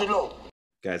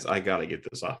 Guys, I gotta get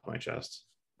this off my chest.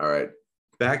 All right.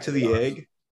 Back to the egg.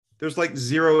 There's like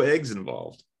 0 eggs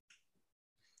involved.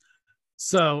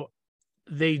 So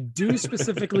they do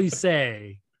specifically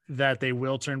say that they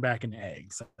will turn back into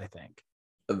eggs, I think.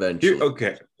 Eventually.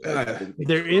 Okay.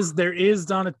 There is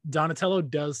Donatello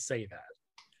does say that.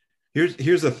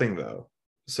 Here's the thing though.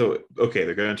 So okay,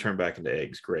 they're gonna turn back into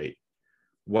eggs. Great.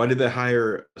 Why did they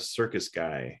hire a circus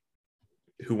guy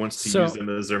who wants to use them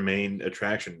as their main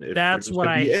attraction? That's what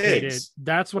I hated.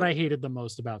 That's what I hated the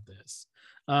most about this.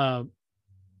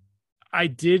 I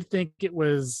did think it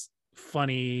was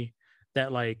funny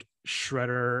that like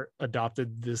Shredder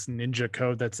adopted this ninja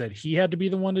code that said he had to be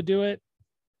the one to do it.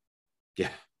 Yeah.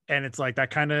 And it's like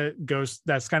that kind of goes,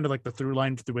 that's kind of like the through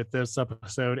line with this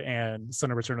episode and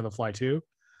Son of Return of the Fly 2.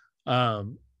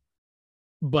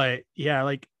 But yeah,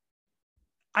 like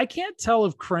I can't tell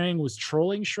if Krang was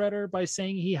trolling Shredder by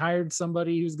saying he hired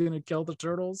somebody who's going to kill the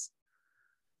turtles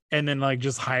and then like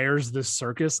just hires this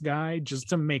circus guy just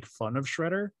to make fun of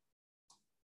Shredder.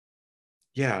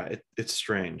 Yeah, it's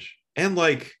strange. And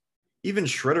like even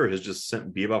Shredder has just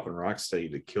sent Bebop and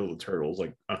Rocksteady to kill the turtles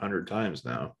like 100 times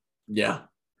now. Yeah.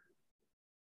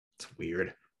 It's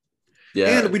weird.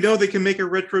 Yeah. And we know they can make a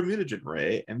retro mutagen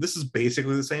ray, and this is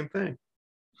basically the same thing.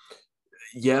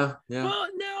 Yeah. Yeah. Well,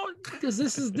 no, because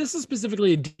this is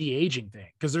specifically a de-aging thing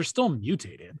because they're still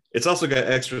mutated. It's also got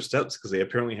extra steps because they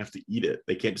apparently have to eat it.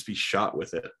 They can't just be shot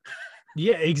with it.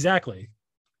 Yeah, exactly.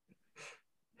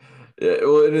 Yeah,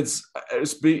 well, and it's I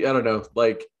don't know.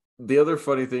 Like the other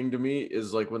funny thing to me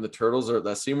is like when the turtles are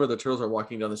that scene where the turtles are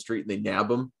walking down the street and they nab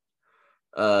them.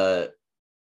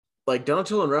 Like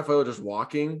Donatello and Raphael are just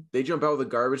walking. They jump out with a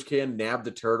garbage can, nab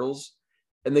the turtles,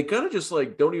 And they kind of just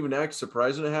like don't even act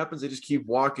surprised when it happens. They just keep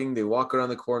walking. They walk around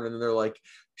the corner and then they're like,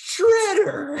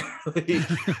 Shredder.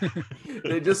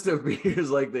 They just appears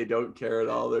like they don't care at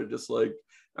all. They're just like,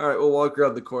 all right, we'll walk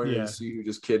around the corner and see who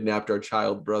just kidnapped our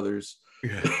child brothers.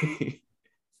 Yeah,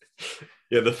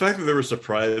 the fact that they were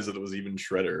surprised that it was even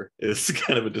Shredder is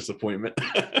kind of a disappointment.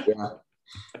 Yeah.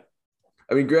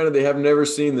 I mean, granted, they have never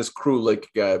seen this Krulik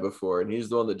guy before, and he's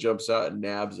the one that jumps out and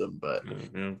nabs him, but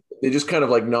they just kind of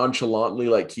like nonchalantly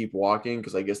like keep walking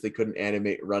because I guess they couldn't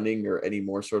animate running or any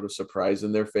more sort of surprise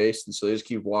in their face. And so they just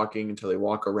keep walking until they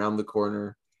walk around the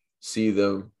corner, see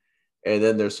them, and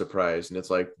then they're surprised. And it's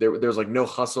like there's like no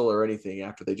hustle or anything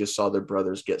after they just saw their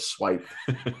brothers get swiped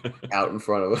out in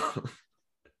front of them.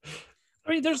 I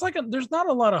mean, there's not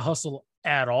a lot of hustle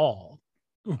at all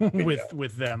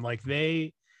with them. Like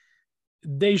they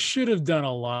should have done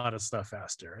a lot of stuff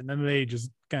faster, and then they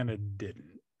just kind of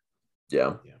didn't.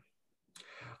 Yeah.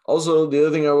 Also, the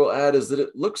other thing I will add is that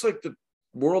it looks like the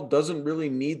world doesn't really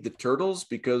need the turtles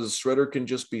because Shredder can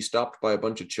just be stopped by a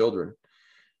bunch of children.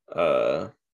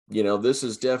 This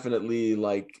is definitely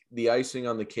like the icing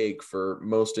on the cake for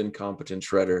most incompetent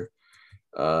Shredder.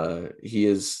 He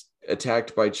is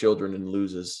attacked by children and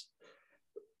loses.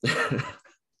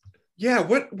 Yeah,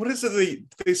 what is it?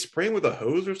 They spray him with a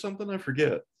hose or something? I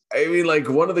forget. I mean, like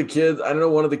one of the kids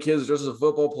dressed as a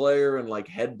football player and like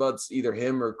headbutts either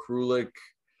him or Krulik.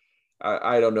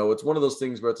 I don't know. It's one of those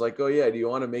things where it's like, oh yeah, do you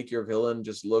want to make your villain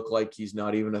just look like he's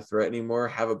not even a threat anymore?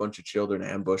 Have a bunch of children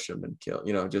ambush him and kill,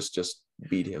 just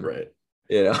beat him. Right.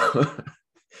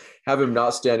 Have him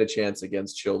not stand a chance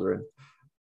against children.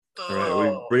 All right,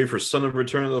 are we ready for Son of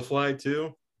Return of the Fly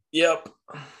too? Yep.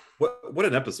 What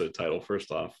an episode title,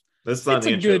 first off. It's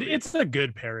a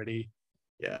good parody.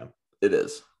 Yeah, it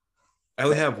is. I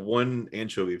only have one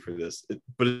anchovy for this,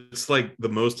 but it's like the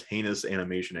most heinous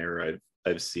animation error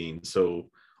I've seen. So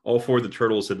all four of the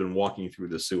turtles had been walking through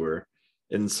the sewer,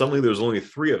 and suddenly there's only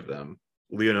three of them.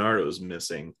 Leonardo's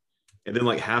missing, and then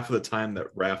like half of the time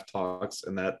that Raph talks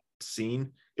in that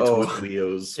scene, it's with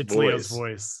Leo's voice. Leo's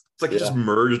voice. It's like it just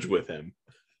merged with him.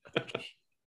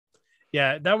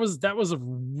 Yeah, that was a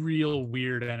real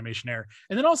weird animation error.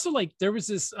 And then also like there was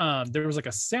like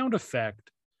a sound effect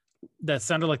that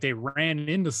sounded like they ran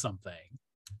into something,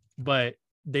 but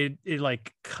it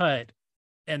like cut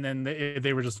and then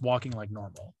they were just walking like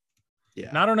normal. Yeah.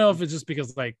 And I don't know if it's just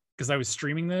because I was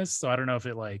streaming this, so I don't know if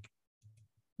it like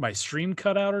my stream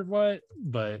cut out or what,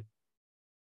 but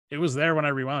it was there when I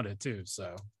rewound it too.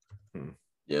 So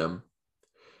yeah.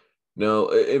 No,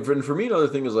 and for me, another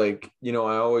thing is like, I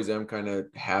always am kind of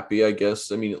happy, I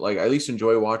guess. I mean, like, I at least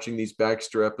enjoy watching these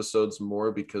Baxter episodes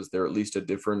more because they're at least a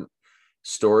different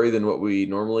story than what we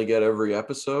normally get every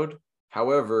episode.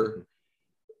 However,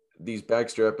 these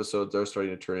Baxter episodes are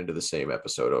starting to turn into the same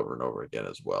episode over and over again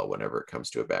as well. Whenever it comes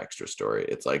to a Baxter story,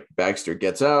 it's like Baxter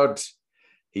gets out,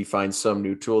 he finds some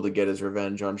new tool to get his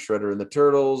revenge on Shredder and the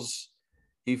Turtles.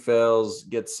 He fails,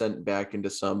 gets sent back into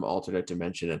some alternate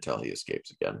dimension until he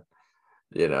escapes again.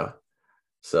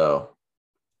 So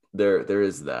there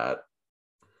is that.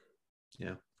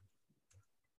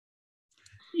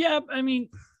 Yeah, I mean,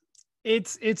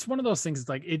 it's one of those things.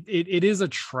 Like it is a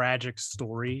tragic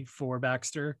story for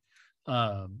Baxter.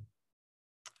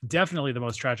 Definitely the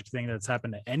most tragic thing that's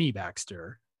happened to any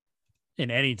Baxter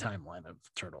in any timeline of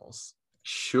Turtles.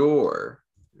 Sure.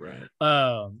 Right.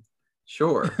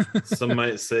 Sure. Some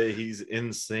might say he's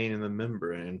insane in the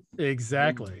membrane.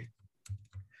 Exactly.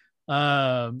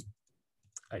 I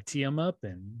tee him up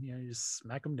and just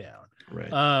smack him down.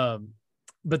 Right.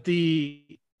 But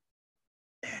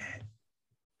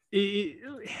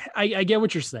I get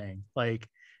what you're saying. Like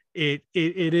it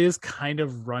is kind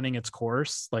of running its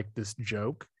course, like this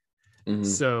joke. Mm-hmm.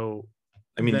 So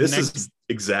I mean, this is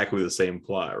exactly the same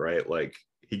plot, right? Like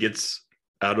he gets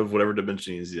out of whatever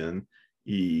dimension he's in,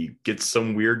 he gets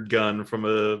some weird gun from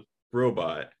a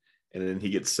robot, and then he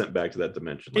gets sent back to that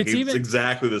dimension. Like it's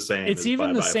exactly the same. It's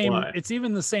even the same. It's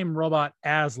even the same robot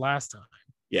as last time.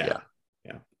 Yeah.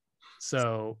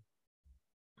 So,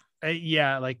 like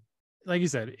you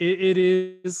said, it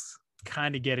is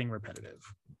kind of getting repetitive.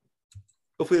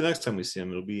 Hopefully, the next time we see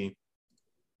him, it'll be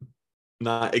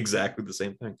not exactly the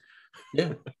same thing.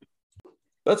 Yeah,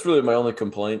 that's really my only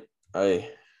complaint. I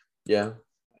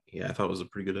thought it was a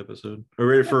pretty good episode. Are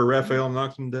we ready for Raphael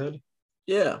Knocks Him Dead?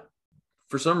 Yeah.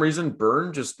 For some reason,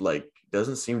 Byrne just like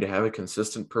doesn't seem to have a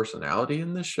consistent personality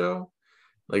in this show.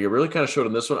 Like it really kind of showed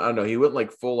in this one. I don't know. He went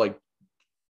like full like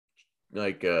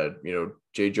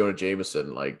J. Jonah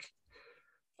Jameson like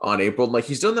on April. Like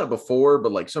he's done that before,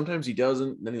 but like sometimes he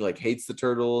doesn't. And then he like hates the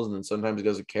turtles, and then sometimes he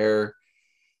doesn't care.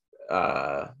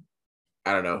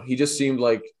 I don't know. He just seemed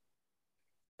like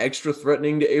extra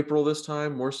threatening to April this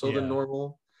time, more so than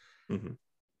normal. Mm-hmm.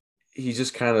 He's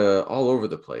just kind of all over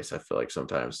the place. I feel like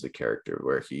sometimes the character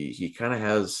where he kind of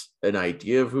has an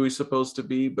idea of who he's supposed to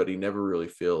be, but he never really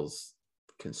feels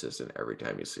consistent every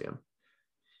time you see him.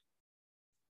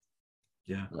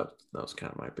 Yeah, that was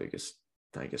kind of my biggest,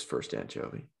 I guess, first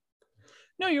anchovy.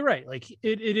 No, you're right. Like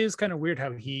it is kind of weird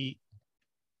how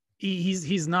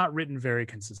he's not written very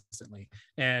consistently,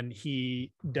 and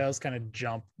he does kind of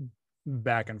jump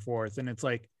back and forth, and it's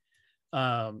like,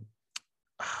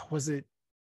 was it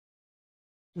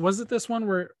this one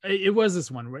where it was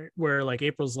this one where like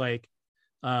April's like,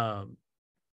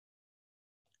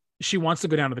 she wants to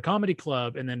go down to the comedy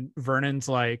club, and then Vernon's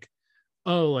like,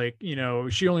 oh, like, you know,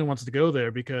 she only wants to go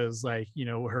there because, like, you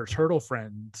know, her turtle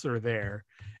friends are there.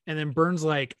 And then Byrne's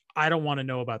like, I don't want to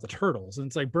know about the turtles. And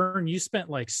it's like, Byrne, you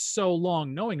spent like so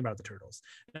long knowing about the turtles.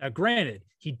 Now, granted,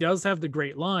 he does have the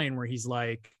great line where he's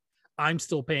like, I'm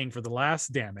still paying for the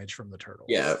last damage from the turtles.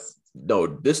 Yeah. No,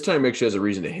 this time actually has a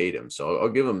reason to hate him. So I'll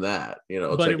give him that. You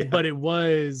know, but it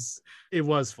was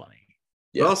funny.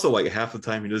 Yeah. But also, like, half the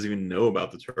time he doesn't even know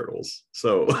about the turtles.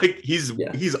 So like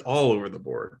he's all over the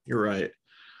board. You're right.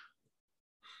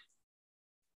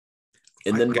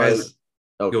 And then guys,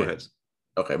 go ahead.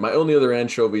 Okay, my only other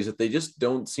anchovy is that they just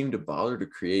don't seem to bother to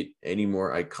create any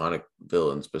more iconic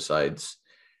villains besides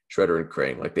Shredder and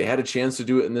Krang. Like, they had a chance to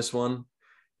do it in this one,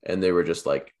 and they were just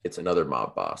like, it's another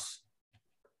mob boss.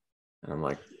 And I'm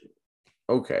like,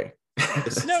 okay.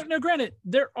 No, granted,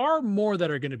 there are more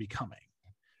that are going to be coming.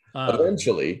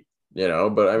 Eventually, you know,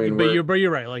 but I mean, but you're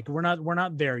right. Like, we're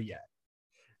not there yet.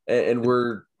 And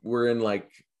we're in like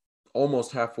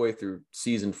almost halfway through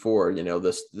season 4, you know,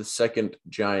 the second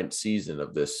giant season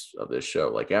of this show.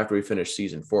 Like, after we finish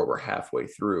season 4, we're halfway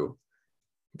through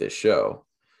this show.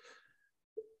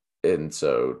 And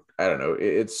so I don't know,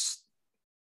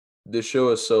 this show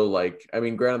is so, like, I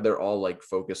mean, granted, they're all like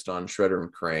focused on Shredder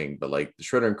and Krang, but like the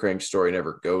Shredder and Krang story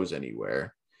never goes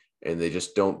anywhere, and they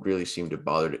just don't really seem to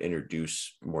bother to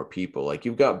introduce more people. Like,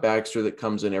 you've got Baxter that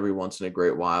comes in every once in a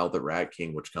great while, the Rat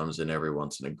King, which comes in every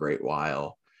once in a great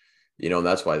while, you know, and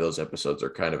that's why those episodes are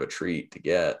kind of a treat to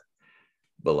get.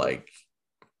 But like,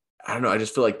 I don't know, I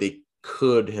just feel like they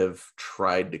could have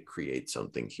tried to create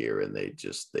something here, and they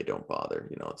don't bother.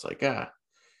 You know, it's like,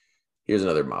 here's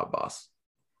another mob boss.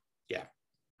 Yeah.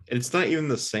 And it's not even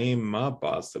the same mob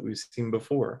boss that we've seen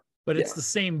before. But it's the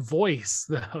same voice,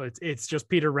 though. It's just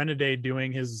Peter Renaday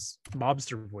doing his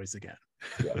mobster voice again.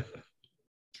 Yeah.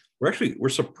 We're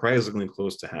surprisingly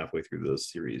close to halfway through this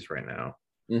series right now.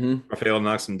 Mm-hmm. Raphael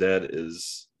Knocks Him Dead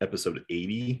is episode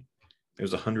 80.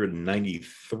 There's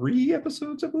 193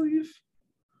 episodes, I believe.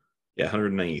 Yeah,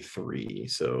 193.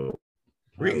 So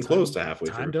we're getting close to halfway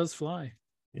through. Time does fly.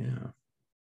 Yeah.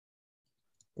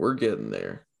 We're getting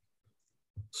there.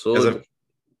 So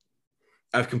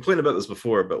I've complained about this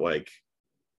before, but like,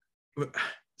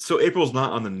 so April's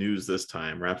not on the news this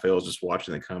time. Raphael's just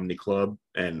watching the comedy club,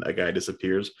 and a guy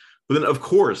disappears. But then, of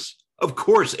course,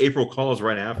 April calls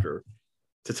right after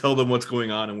to tell them what's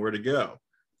going on and where to go.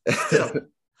 Still,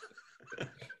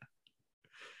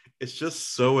 it's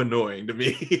just so annoying to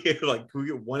me. Like, can we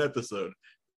get one episode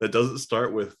that doesn't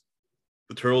start with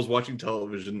the turtles watching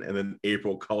television and then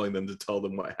April calling them to tell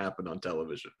them what happened on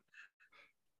television?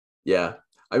 Yeah.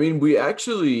 I mean,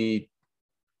 the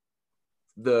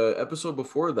episode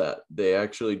before that, they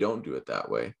actually don't do it that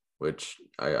way, which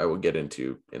I will get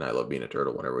into in I Love Being a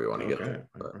Turtle whenever we want to get there.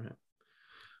 But. Right.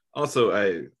 Also,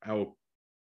 I will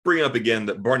bring up again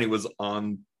that Barney was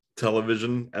on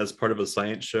television as part of a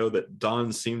science show that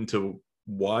Don seemed to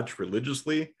watch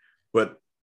religiously, but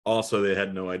also they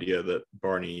had no idea that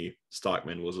Barney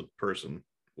Stockman was a person,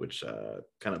 which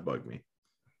kind of bugged me.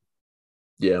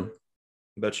 Yeah.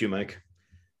 What about you, Mike?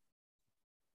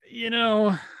 You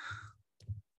know,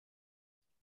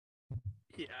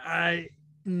 I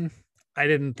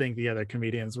didn't think the other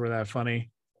comedians were that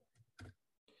funny.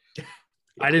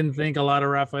 I didn't think a lot of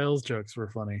Raphael's jokes were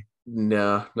funny.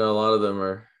 No, a lot of them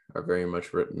are very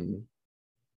much written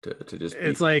to just.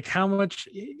 It's like, how much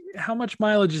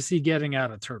mileage is he getting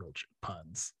out of turtle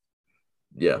puns?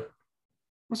 Yeah,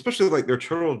 especially like their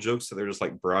turtle jokes that they're just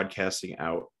like broadcasting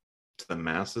out to the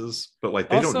masses, but like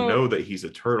they don't know that he's a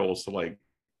turtle, so like,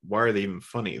 why are they even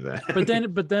funny then?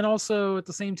 but then also at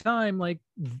the same time, like,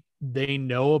 they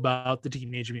know about the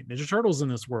Teenage Mutant Ninja Turtles in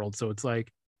this world, so it's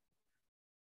like,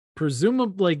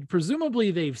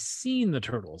 presumably they've seen the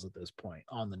turtles at this point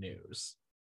on the news.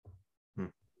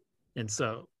 And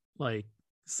so like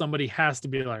somebody has to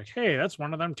be like, hey, that's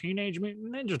one of them Teenage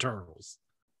Mutant Ninja Turtles.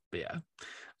 But yeah,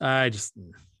 I just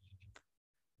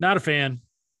not a fan.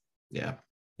 Yeah.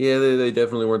 Yeah, they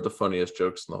definitely weren't the funniest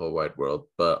jokes in the whole wide world,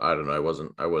 but I don't know.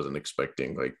 I wasn't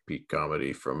expecting like peak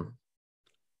comedy from.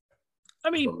 I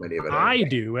mean, from any of it. I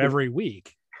do every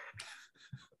week.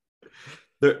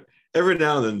 There, every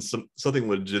now and then, something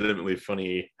legitimately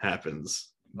funny happens.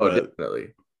 Oh, But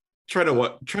definitely. trying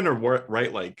to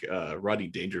write like Rodney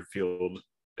Dangerfield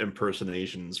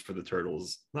impersonations for the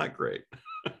Turtles, not great.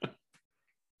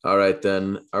 All right,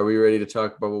 then. Are we ready to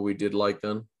talk about what we did like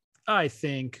then? I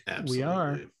think we are.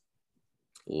 Absolutely.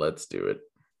 Let's do it.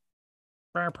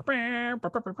 Oh,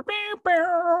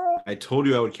 I told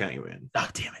you I would count you in.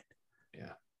 damn it.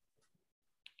 Yeah.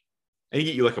 I can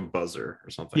get you like a buzzer or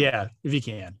something. Yeah, if you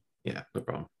can. Yeah, no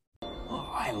problem.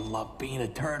 Oh, I love being a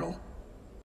turtle.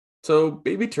 So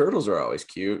baby turtles are always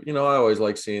cute. You know, I always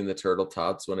like seeing the turtle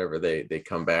tots whenever they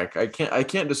come back. I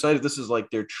can't decide if this is like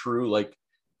their true like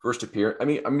first appearance. I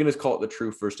mean, I'm gonna call it the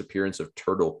true first appearance of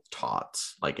turtle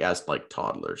tots, like as like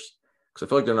toddlers, because I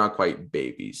feel like they're not quite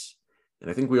babies, and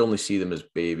I think we only see them as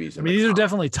babies. I mean, these are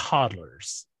definitely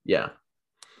toddlers. Yeah.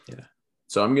 Yeah.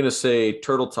 So I'm gonna say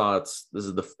turtle tots. This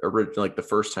is the original, like the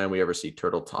first time we ever see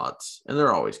turtle tots, and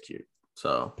they're always cute.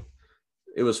 So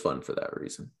it was fun for that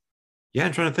reason. Yeah,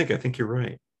 I'm trying to think. I think you're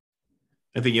right.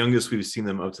 I think the youngest we've seen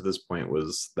them up to this point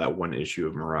was that one issue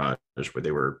of Mirage where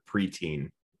they were preteen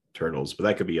turtles, but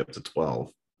that could be up to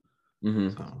 12. Mm-hmm.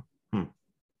 So,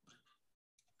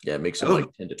 Yeah, it makes them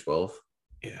like 10 to 12.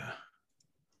 yeah.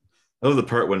 I love the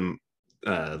part when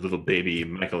little baby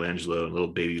Michelangelo and little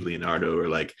baby Leonardo are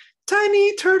like,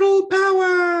 tiny turtle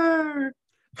power.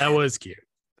 That was cute.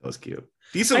 That was cute.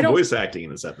 Decent voice acting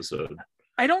in this episode.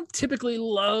 I don't typically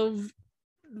love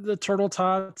the turtle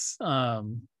tots,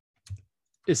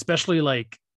 especially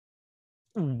like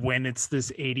when it's this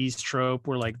 80s trope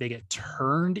where like they get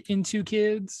turned into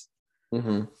kids.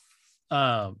 Mm-hmm.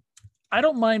 I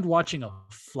don't mind watching a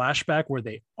flashback where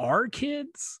they are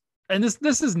kids, and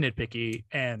this is nitpicky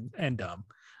and dumb,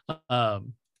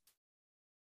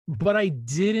 but I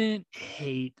didn't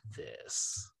hate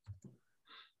this,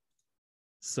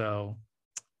 so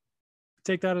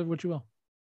take that as what you will.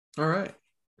 All right.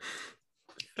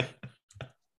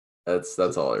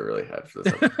 That's all I really had for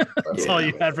this episode. That's all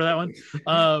you had for that one.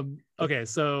 Okay,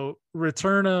 so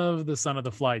Return of the Son of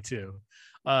the Fly 2.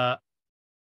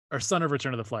 Or Son of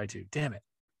Return of the Fly 2. Damn it.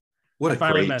 What a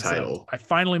great title. I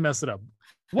finally messed it up.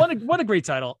 What a great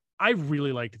title. I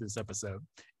really liked this episode.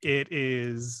 It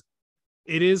is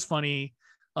funny.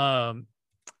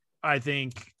 I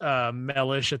think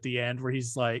Mellish at the end where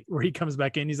he comes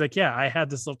back in, he's like, yeah, I had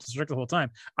this self-destruct the whole time.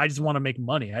 I just want to make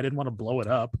money. I didn't want to blow it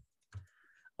up.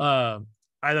 I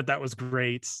thought that was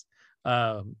great.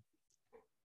 It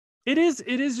is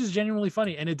just genuinely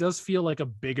funny, and it does feel like a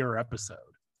bigger episode,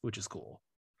 which is cool.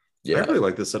 Yeah, I really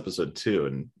like this episode too,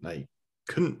 and I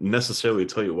couldn't necessarily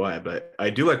tell you why, but I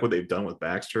do like what they've done with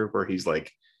Baxter, where he's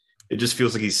like, it just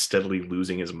feels like he's steadily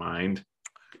losing his mind.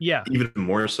 Yeah, even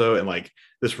more so, and like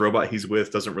this robot he's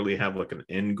with doesn't really have like an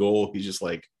end goal. He's just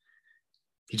like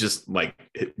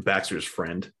Baxter's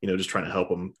friend, just trying to help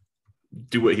him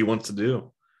do what he wants to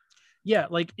do. Yeah,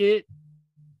 like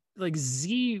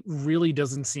Z really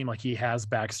doesn't seem like he has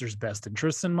Baxter's best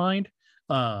interests in mind.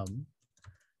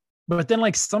 But then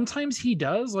like sometimes he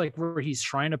does, like where he's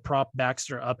trying to prop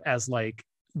Baxter up as like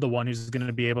the one who's going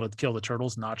to be able to kill the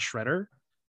turtles, not Shredder.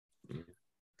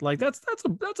 Like that's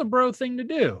a bro thing to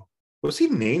do. Was he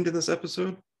named in this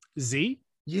episode? Z?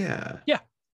 Yeah. Yeah.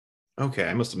 Okay,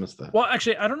 I must have missed that. Well,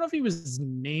 actually, I don't know if he was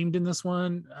named in this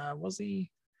one. Was he?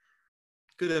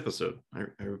 Good episode. I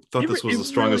thought this was the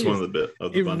strongest one of the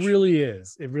bunch. It really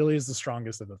is. It really is the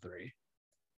strongest of the three.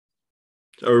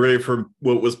 Are we ready for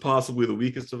what was possibly the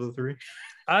weakest of the three?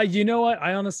 You know what?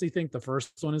 I honestly think the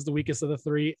first one is the weakest of the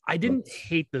three. I didn't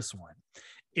hate this one.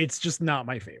 It's just not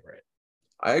my favorite.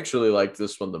 I actually liked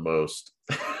this one the most.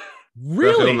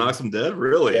 Really? Raphael knocks him dead?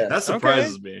 Really? Yes. That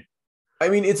surprises me. I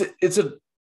mean, it's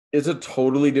a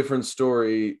totally different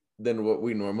story than what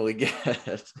we normally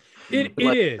get. It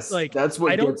is. Like that's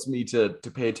what gets me to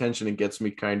pay attention and gets me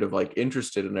kind of like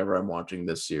interested whenever I'm watching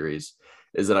this series,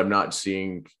 is that I'm not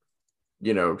seeing,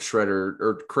 Shredder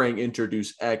or Krang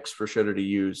introduce X for Shredder to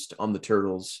use on the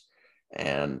turtles.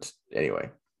 And anyway.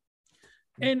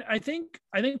 And I think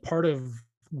part of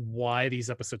why these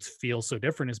episodes feel so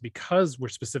different is because we're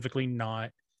specifically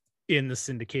not in the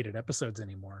syndicated episodes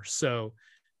anymore. So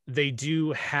they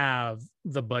do have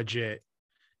the budget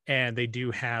and they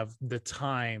do have the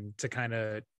time to kind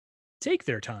of take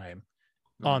their time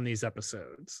on these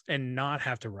episodes and not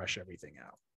have to rush everything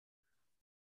out.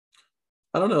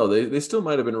 I don't know. They still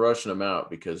might have been rushing them out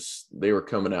because they were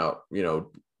coming out,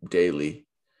 daily.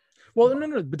 Well,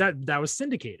 no, but that was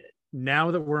syndicated.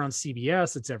 Now that we're on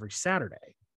CBS, it's every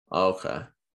Saturday. Okay.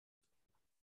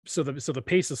 So the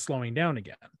pace is slowing down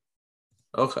again.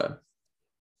 Okay.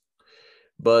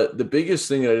 But the biggest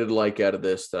thing that I did like out of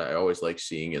this that I always like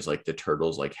seeing is like the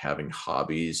turtles like having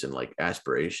hobbies and like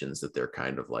aspirations that they're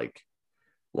kind of like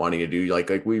wanting to do. Like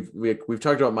we've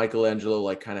talked about Michelangelo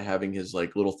like kind of having his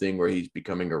like little thing where he's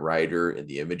becoming a writer in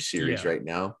the Image series right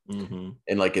now. Mm-hmm.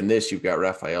 And like in this, you've got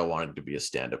Raphael wanting to be a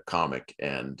stand-up comic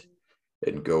and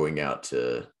going out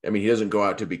to, I mean, he doesn't go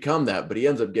out to become that, but he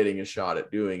ends up getting a shot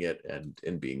at doing it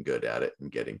and being good at it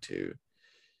and getting to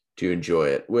enjoy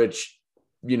it, which,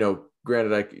 you know,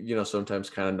 granted, I, you know,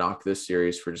 sometimes kind of knock this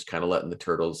series for just kind of letting the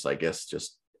turtles, I guess,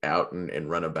 just out and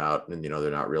run about, and, you know, they're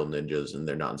not real ninjas and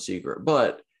they're not in secret,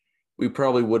 but we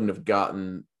probably wouldn't have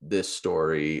gotten this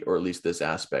story, or at least this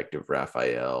aspect of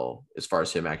Raphael, as far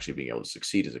as him actually being able to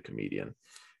succeed as a comedian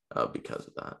because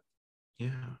of that. Yeah.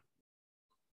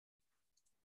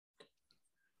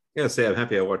 I gotta say, I'm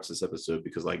happy I watched this episode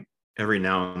because, like, every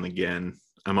now and again,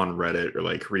 I'm on Reddit or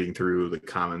like reading through the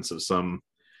comments of some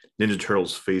Ninja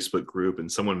Turtles Facebook group,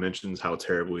 and someone mentions how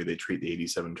terribly they treat the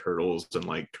 87 Turtles and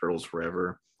like Turtles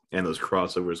Forever and those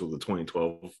crossovers with the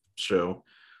 2012 show.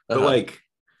 But like,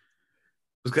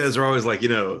 those guys are always like, you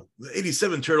know, the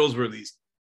 87 Turtles were these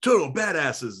total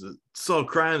badasses that solved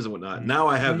crimes and whatnot. Now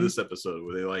I have this episode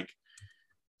where they like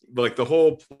the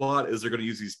whole plot is they're going to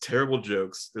use these terrible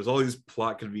jokes. There's all these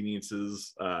plot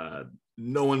conveniences.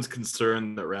 No one's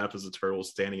concerned that Raph is a turtle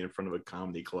standing in front of a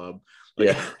comedy club. Like,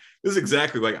 yeah, this is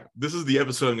exactly like, this is the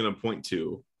episode I'm going to point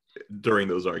to during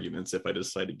those arguments if I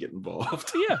decide to get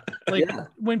involved. Yeah, like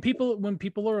when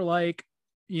people are like,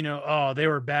 you know, oh, they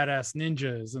were badass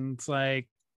ninjas, and it's like,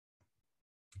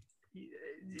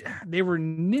 they were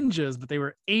ninjas, but they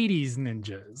were 80s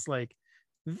ninjas, like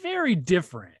very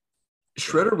different.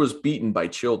 Shredder was beaten by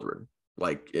children,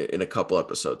 like in a couple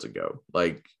episodes ago.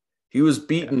 Like he was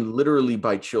beaten literally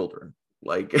by children.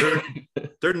 Like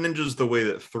they're ninjas the way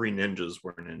that 3 ninjas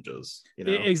were ninjas. You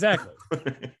know exactly.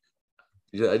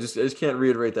 Yeah, I just can't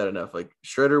reiterate that enough. Like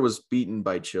Shredder was beaten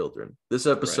by children. This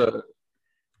episode,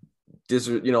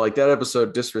 you know, like that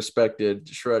episode disrespected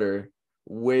Shredder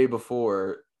way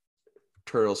before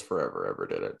Turtles Forever ever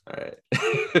did it. All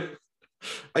right.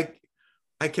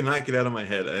 I cannot get out of my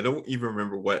head. I don't even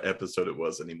remember what episode it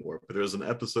was anymore, but there was an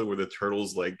episode where the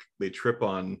turtles, like, they trip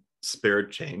on spare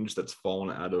change that's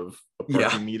fallen out of a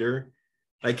parking meter.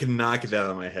 I cannot get that out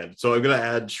of my head. So I'm gonna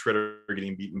add Shredder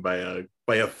getting beaten by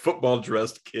a football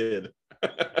dressed kid.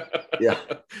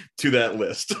 To that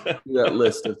list. That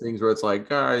list of things where it's like,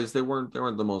 guys, they weren't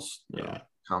the most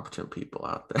competent people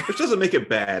out there. Which doesn't make it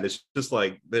bad. It's just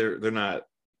like they're not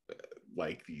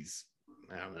like these,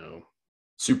 I don't know,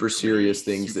 super serious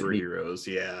things superheroes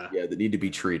that need to be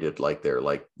treated like they're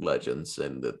like legends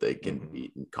and that they can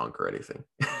beat and conquer anything.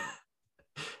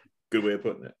 Good way of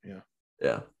putting it.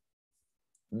 Yeah,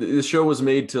 the show was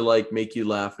made to like make you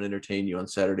laugh and entertain you on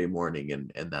Saturday morning,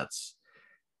 and that's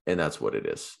what it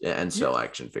is, and sell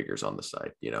action figures on the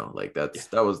side, you know, like that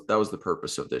was the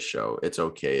purpose of this show. It's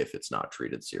okay if it's not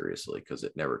treated seriously because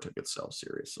it never took itself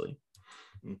seriously.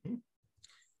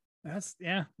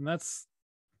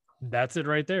 That's it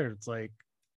right there. It's like,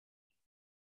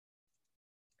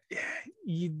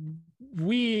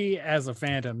 we as a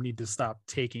fandom need to stop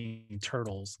taking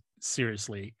Turtles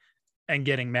seriously and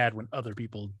getting mad when other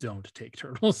people don't take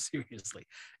Turtles seriously.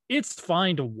 It's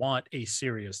fine to want a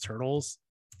serious Turtles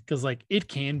because like it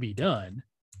can be done,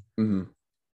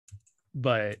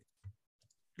 but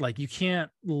like you can't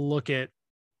look at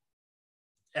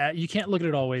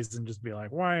it always and just be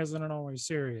like, why isn't it always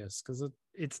serious? Because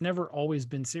it's never always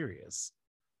been serious.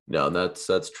 No,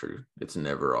 that's true. It's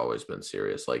never always been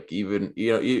serious. Like even,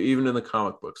 you know, even in the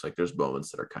comic books, like there's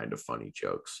moments that are kind of funny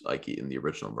jokes, like in the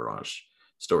original Mirage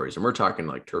stories, and we're talking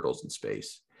like Turtles in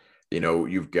space. You know,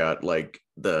 you've got like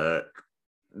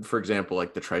for example,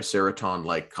 like the Triceraton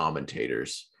like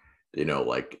commentators, you know,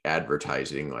 like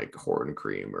advertising like Horn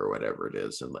Cream or whatever it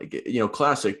is, and like, you know,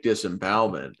 classic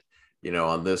disembowelment, you know,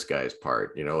 on this guy's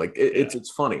part, you know, like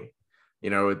it's funny, you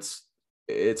know,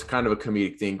 it's kind of a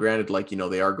comedic thing. Granted, like, you know,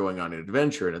 they are going on an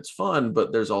adventure and it's fun,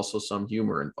 but there's also some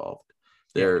humor involved.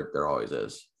 There always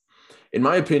is. In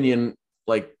my opinion,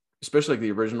 like, especially like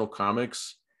the original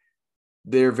comics,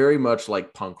 they're very much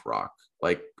like punk rock,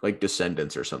 like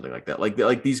Descendants or something like that.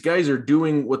 Like these guys are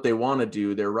doing what they want to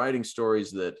do. They're writing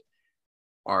stories that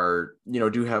are, you know,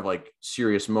 do have like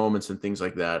serious moments and things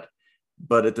like that.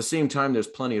 But at the same time, there's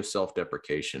plenty of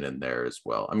self-deprecation in there as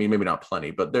well. I mean, maybe not plenty,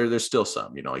 but there's still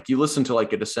some, you know, like you listen to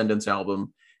like a Descendants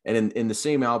album, and in the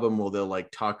same album, they'll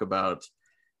like talk about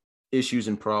issues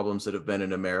and problems that have been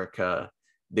in America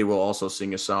they will also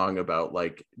sing a song about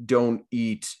like, don't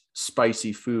eat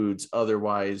spicy foods,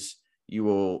 otherwise you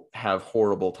will have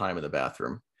horrible time in the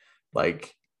bathroom.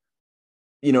 Like,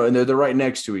 you know, and they're right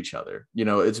next to each other. You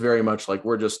know, it's very much like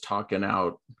we're just talking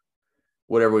out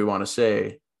whatever we want to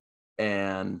say.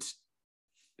 And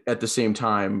at the same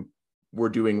time, we're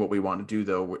doing what we want to do,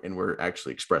 though, and we're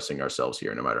actually expressing ourselves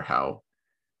here, no matter how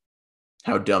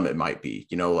dumb it might be.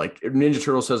 You know, like Ninja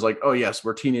Turtle says, like, oh yes,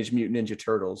 we're Teenage Mutant Ninja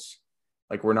Turtles.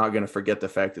 Like, we're not going to forget the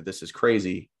fact that this is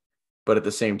crazy, but at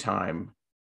the same time,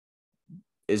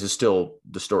 is still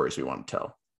the stories we want to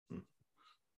tell.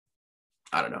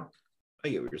 I don't know. I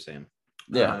get what you're saying.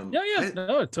 Yeah.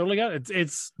 No, I totally got it.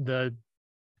 It's the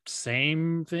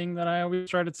same thing that I always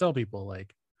try to tell people.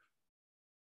 Like,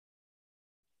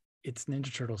 it's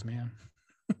Ninja Turtles, man.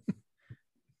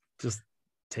 Just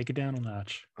take it down a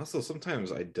notch. Also,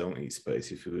 sometimes I don't eat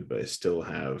spicy food, but I still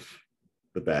have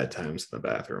the bad times in the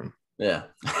bathroom. Yeah.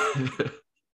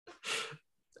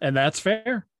 And that's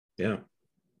fair. Yeah.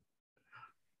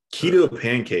 Keto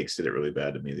pancakes did it really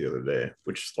bad to me the other day,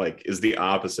 which like is the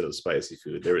opposite of spicy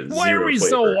food. There is Why zero are we flavor.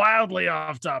 so wildly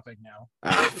off topic now?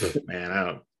 Man, I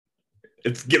don't.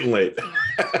 It's getting late. All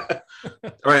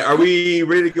right, are we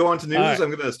ready to go on to news? Right. I'm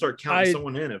going to start counting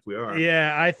someone in if we are.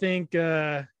 Yeah, I think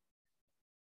that's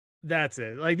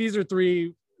it. Like these are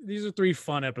three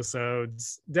fun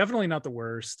episodes. Definitely not the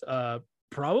worst.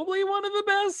 Probably one of the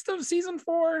best of season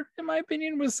 4, in my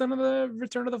opinion, with some of the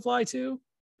Return of the Fly too.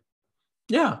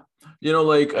 Yeah. You know,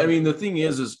 like, I mean, the thing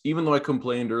is even though I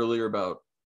complained earlier about,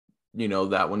 you know,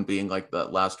 that one being like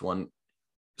that last one,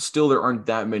 still there aren't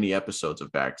that many episodes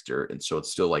of Baxter. And so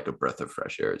it's still like a breath of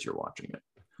fresh air as you're watching it.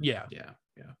 Yeah.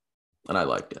 And I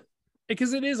liked it.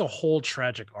 Because it is a whole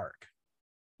tragic arc,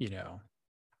 you know.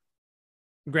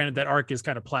 Granted, that arc is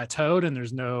kind of plateaued and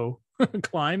there's no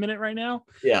climb in it right now.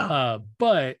 Yeah.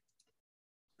 But,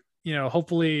 you know,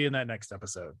 hopefully in that next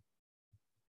episode.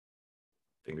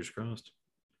 Fingers crossed.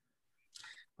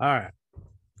 All right,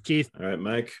 Keith. All right,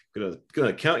 Mike.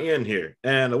 Gonna count you in here.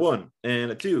 And a 1,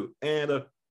 and a 2, and a.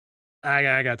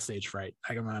 I got stage fright.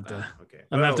 I'm gonna have to. Okay.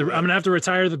 I'm gonna have to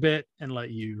retire the bit and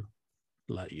let you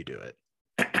do it.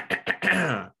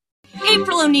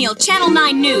 April O'Neil, Channel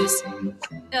 9 News.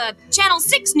 Channel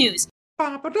 6 News.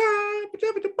 Couldn't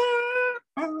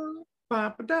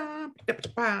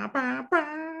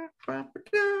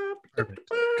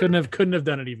have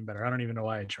done it even better. I don't even know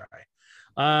why I try.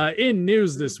 In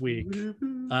news this week, there.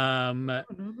 I'm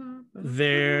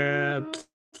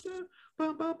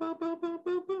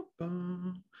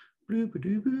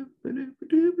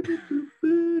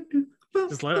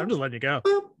just letting you go.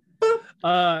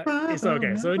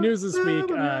 So in news this week,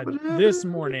 this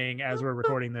morning, as we're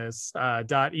recording this,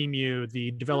 .emu,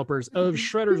 the developers of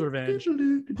Shredder's Revenge,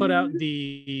 put out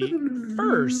the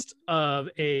first of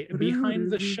a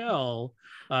behind the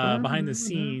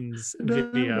scenes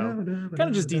video, kind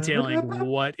of just detailing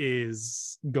what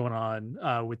is going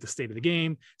on with the state of the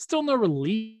game. Still no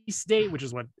release date, which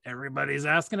is what everybody's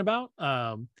asking about.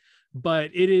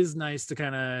 But it is nice to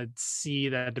kind of see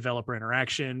that developer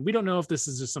interaction. We don't know if this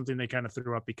is just something they kind of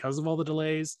threw up because of all the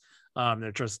delays.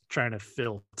 They're just trying to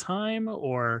fill time,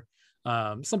 or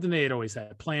something they had always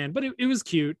had planned. But it was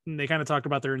cute, and they kind of talked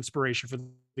about their inspiration for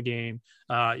the game.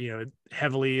 You know,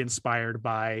 heavily inspired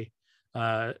by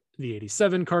the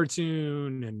 '87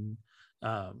 cartoon,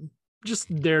 and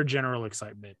just their general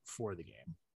excitement for the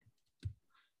game.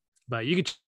 But you can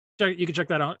check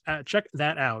that out. Check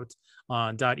that out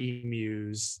on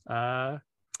 .emu's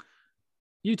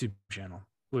YouTube channel,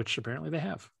 which apparently they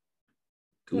have.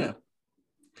 Cool. Yeah.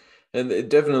 And it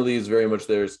definitely is very much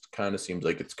there. It kind of seems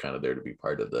like it's kind of there to be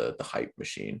part of the hype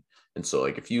machine. And so,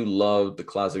 like, if you love the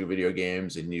classic video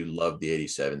games and you love the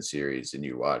 '87 series and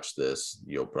you watch this,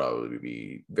 you'll probably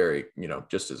be very, you know,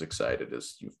 just as excited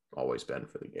as you've always been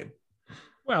for the game.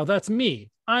 Well, that's me.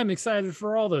 I'm excited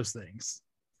for all those things.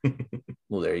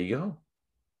 Well, there you go.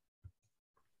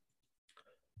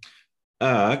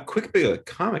 Quick bit of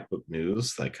comic book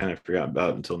news that I kind of forgot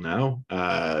about until now.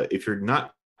 If you're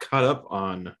not caught up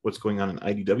on what's going on in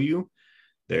IDW,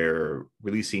 they're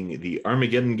releasing the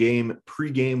Armageddon game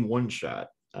pre-game one-shot,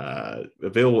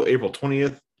 available April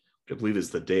 20th, which I believe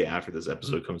is the day after this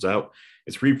episode comes out.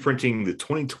 It's reprinting the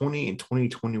 2020 and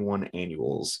 2021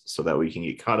 annuals so that we can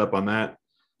get caught up on that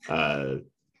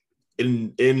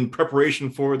in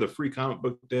preparation for the free comic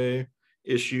book day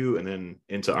issue and then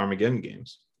into Armageddon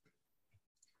games.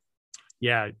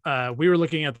 Yeah, we were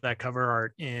looking at that cover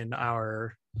art in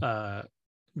our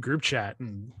group chat,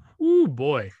 and oh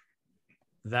boy,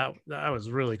 that was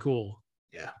really cool.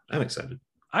 Yeah, I'm excited.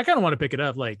 I kind of want to pick it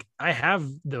up. Like, I have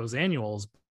those annuals,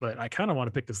 but I kind of want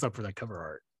to pick this up for that cover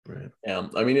art. Right.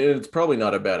 I mean, it's probably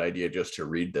not a bad idea just to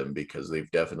read them because they've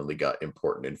definitely got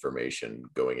important information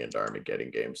going into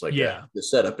Armageddon games. Like, the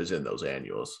setup is in those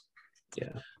annuals.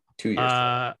 Yeah. 2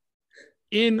 years.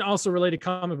 In also related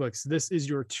comic books, this is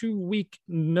your 2-week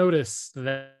notice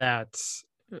that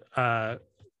The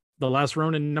Last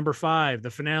Ronin #5,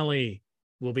 the finale,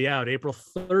 will be out April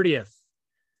 30th.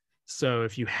 So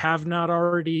if you have not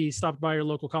already stopped by your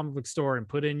local comic book store and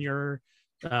put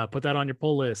that on your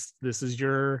pull list, this is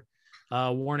your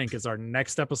warning, because our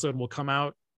next episode will come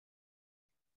out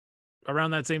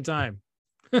around that same time.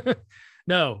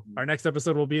 No, our next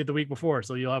episode will be the week before,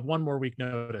 so you'll have one more week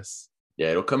notice.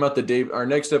 Yeah, it'll come out the day. Our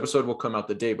next episode will come out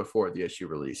the day before the issue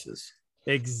releases.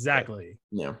 Exactly.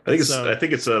 Yeah. I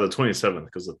think it's the 27th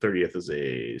because the 30th is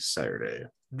a Saturday.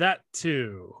 That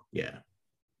too. Yeah.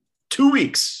 2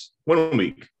 weeks. 1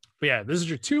 week. But yeah, this is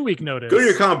your 2-week notice. Go to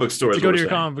your comic book store.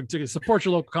 To support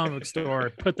your local comic book store.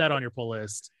 Put that on your pull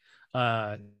list.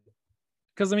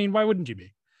 Because I mean, why wouldn't you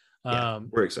be?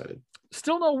 We're excited.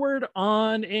 Still no word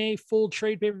on a full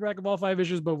trade paperback of all 5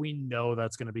 issues, but we know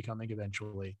that's going to be coming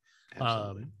eventually.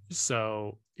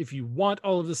 So if you want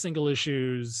all of the single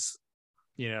issues,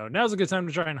 now's a good time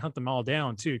to try and hunt them all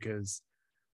down too, because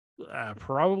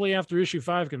probably after issue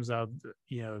 5 comes out,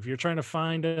 if you're trying to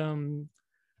find them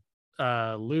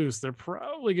loose, they're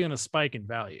probably going to spike in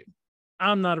value.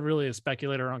 I'm not really a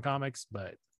speculator on comics,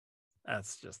 but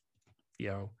that's just,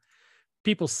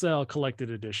 people sell collected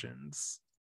editions.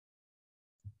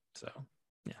 So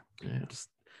yeah. Just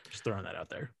throwing that out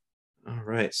there. All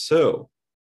right. So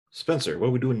Spencer, what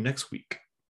are we doing next week?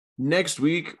 Next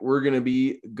week, we're going to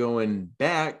be going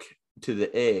back to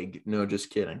the egg. No, just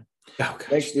kidding. Oh,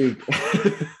 gosh. Next week,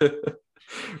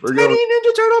 we're going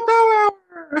Ninja Turtle Power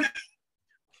Hour.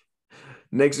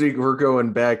 Next week, we're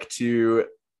going back to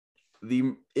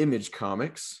the Image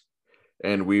Comics,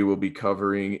 and we will be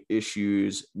covering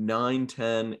issues 9,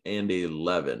 10, and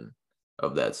 11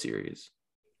 of that series.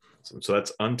 So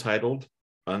that's Untitled,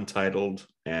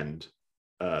 and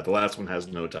the last one has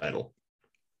no title.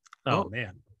 Oh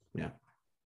man. Yeah.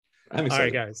 I'm excited. All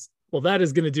right, guys. Well, that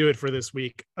is going to do it for this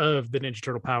week of the Ninja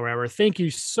Turtle Power Hour. Thank you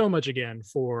so much again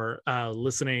for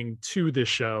listening to this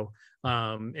show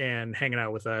and hanging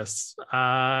out with us.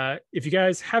 If you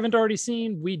guys haven't already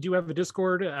seen, we do have a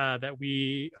Discord that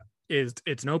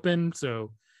it's an open.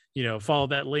 So, follow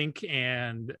that link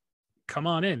and come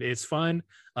on in. It's fun.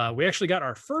 We actually got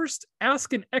our first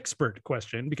Ask an Expert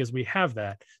question because we have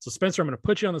that. So Spencer, I'm going to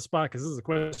put you on the spot because this is a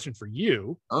question for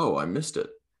you. Oh, I missed it.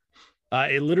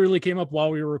 It literally came up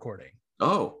while we were recording.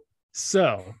 Oh.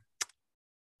 So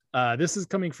this is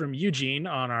coming from Eugene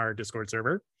on our Discord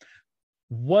server.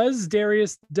 Was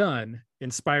Darius Dunn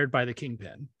inspired by the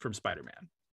Kingpin from Spider-Man?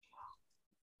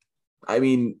 I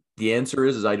mean, the answer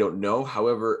is I don't know.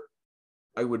 However,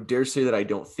 I would dare say that I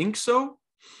don't think so.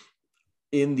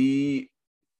 In the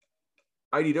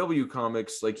IDW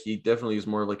comics, like, he definitely is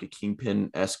more of like a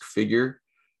Kingpin-esque figure,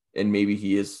 and maybe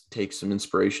he takes some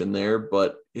inspiration there,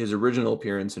 but his original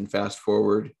appearance in Fast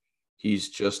Forward, he's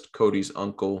just Cody's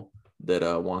uncle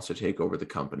that wants to take over the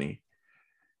company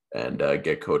and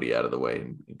get Cody out of the way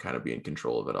and kind of be in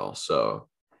control of it all. So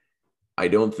I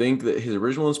don't think that his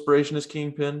original inspiration is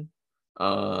Kingpin.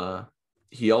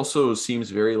 He also seems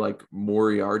very like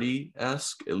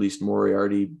Moriarty-esque, at least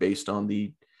Moriarty based on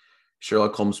the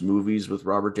Sherlock Holmes movies with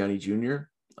Robert Downey Jr.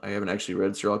 I haven't actually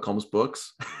read Sherlock Holmes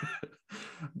books,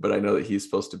 but I know that he's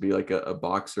supposed to be like a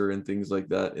boxer and things like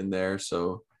that in there.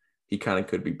 So he kind of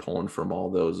could be pulling from all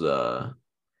those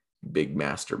big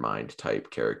mastermind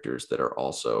type characters that are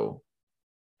also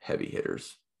heavy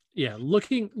hitters. Yeah,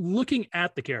 looking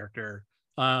at the character,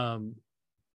 I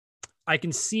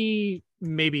can see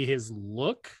maybe his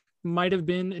look might have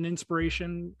been an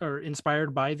inspiration or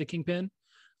inspired by the Kingpin.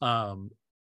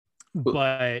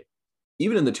 But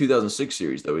even in the 2006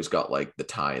 series, though, he's got like the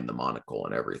tie and the monocle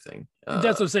and everything.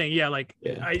 That's what I'm saying. Yeah,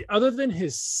 other than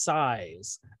his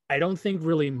size, I don't think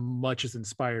really much is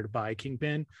inspired by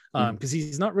Kingpin because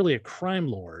he's not really a crime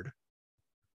lord,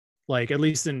 like at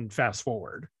least in Fast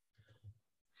Forward,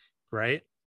 right?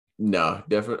 No,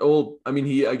 definitely. Well, I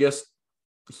mean, I guess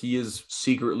he is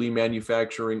secretly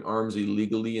manufacturing arms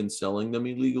illegally and selling them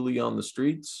illegally on the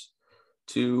streets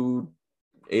to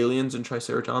aliens and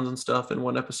triceratons and stuff. In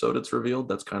one episode, it's revealed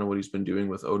that's kind of what he's been doing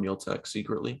with O'Neill Tech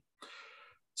secretly.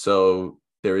 So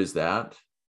there is that.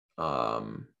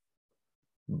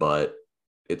 But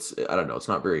I don't know, it's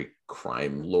not very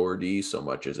crime lordy so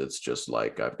much as it's just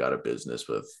like I've got a business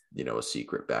with, a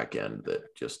secret back end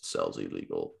that just sells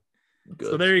illegal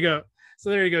goods. So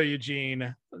there you go,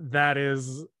 Eugene. That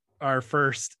is our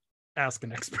first ask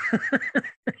an expert.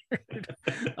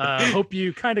 Hope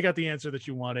you kind of got the answer that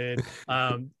you wanted.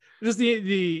 Just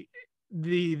the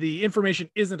information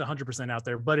isn't 100% out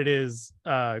there, but it is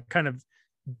kind of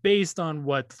based on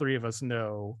what three of us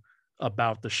know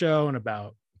about the show and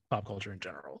about pop culture in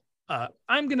general.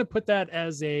 I'm going to put that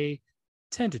as a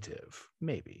tentative,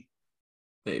 maybe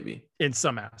in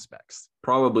some aspects.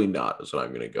 Probably not is what I'm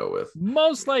going to go with.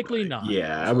 Most likely not.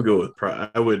 Yeah, I would go with.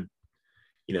 I would,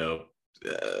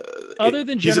 other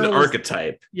than he's an general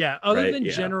archetype. Yeah, other right? than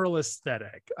Yeah. general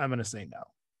aesthetic, I'm going to say no.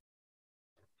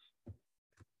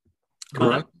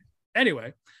 Correct.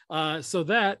 Anyway, so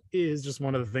that is just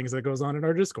one of the things that goes on in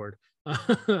our Discord.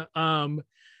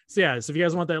 So if you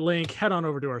guys want that link, head on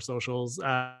over to our socials.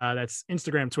 That's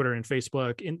Instagram, Twitter, and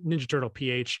Facebook, Ninja Turtle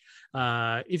PH.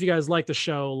 If you guys like the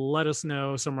show, let us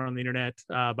know somewhere on the internet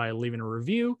by leaving a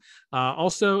review.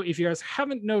 Also, if you guys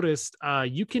haven't noticed,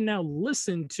 you can now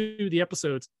listen to the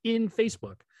episodes in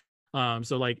Facebook.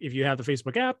 So like if you have the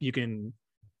Facebook app, you can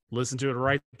listen to it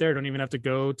right there. Don't even have to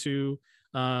go to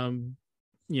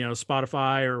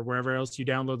Spotify or wherever else you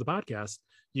download the podcast.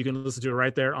 You can listen to it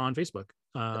right there on Facebook.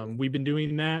 We've been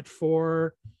doing that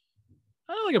for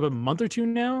like about a month or two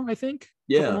now, I think.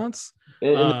 Yeah. Months.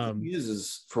 And the thing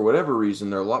is for whatever reason,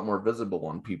 they're a lot more visible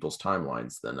on people's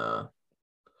timelines than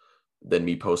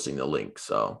me posting the link.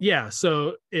 So yeah.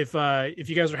 So if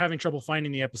you guys are having trouble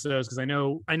finding the episodes, because I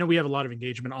know we have a lot of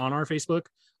engagement on our Facebook.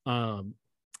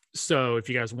 So if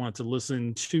you guys want to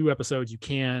listen to episodes, you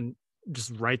can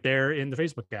just right there in the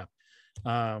Facebook app.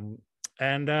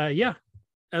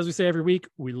 As we say every week,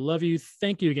 we love you.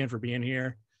 Thank you again for being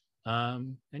here. So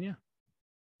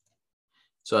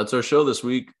that's our show this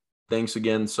week. Thanks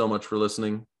again so much for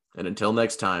listening. And until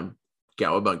next time,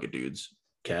 cowabunga, dudes.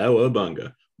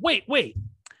 Cowabunga. Wait.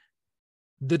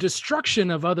 The destruction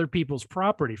of other people's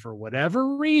property for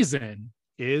whatever reason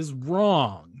is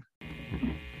wrong.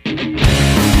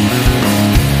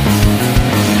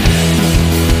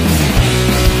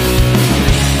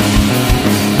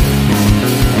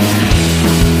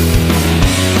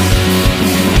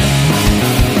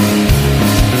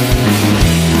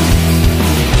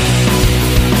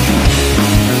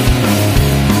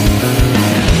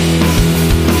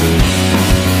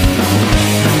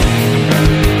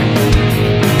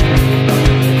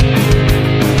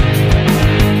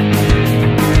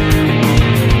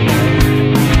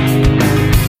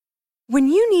 When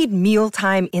you need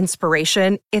mealtime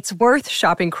inspiration, it's worth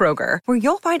shopping Kroger, where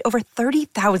you'll find over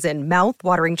 30,000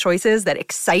 mouth-watering choices that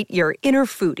excite your inner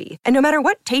foodie. And no matter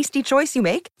what tasty choice you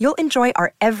make, you'll enjoy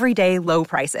our everyday low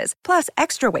prices, plus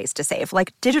extra ways to save,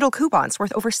 like digital coupons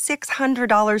worth over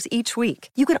 $600 each week.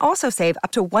 You can also save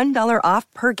up to $1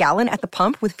 off per gallon at the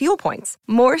pump with fuel points.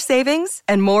 More savings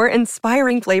and more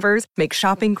inspiring flavors make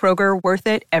shopping Kroger worth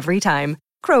it every time.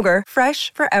 Kroger,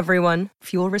 fresh for everyone.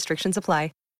 Fuel restrictions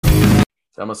apply.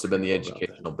 That must have been the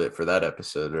educational bit for that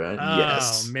episode, right?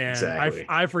 Yes, Oh man, exactly.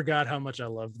 I forgot how much I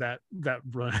love that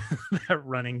run that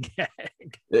running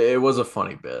gag. It was a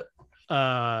funny bit.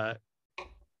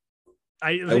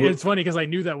 It's funny because I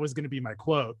knew that was going to be my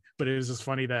quote, but it was just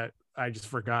funny that I just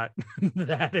forgot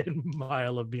that in my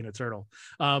love being a turtle.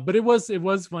 But it was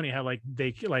funny how like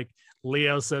they like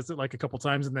Leo says it like a couple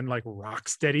times and then like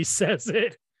Rocksteady says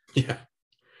it. Yeah.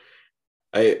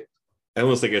 I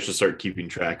almost think I should start keeping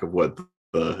track of what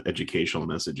the educational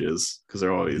message is, because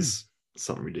they're always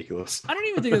something ridiculous. I don't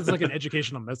even think it's like an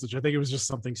educational message. I think it was just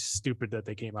something stupid that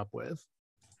they came up with.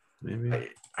 Maybe.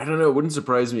 I don't know. It wouldn't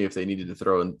surprise me if they needed to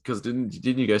throw in, because didn't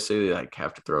you guys say they like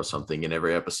have to throw something in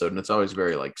every episode, and it's always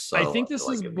very like subtle. I think this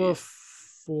is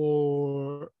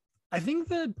before. I think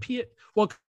because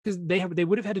they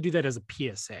would have had to do that as a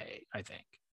PSA. I think.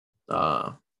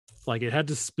 Like it had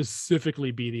to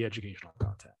specifically be the educational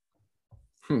content.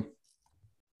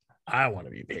 I want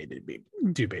to be paid to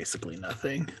do basically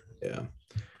nothing. Yeah.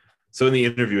 So in the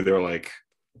interview, they're like,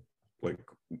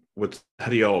 how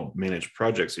do y'all manage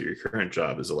projects at your current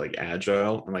job? Is it like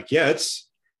agile? I'm like, yeah, it's,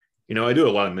 I do a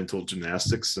lot of mental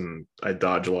gymnastics and I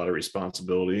dodge a lot of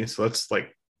responsibility. So that's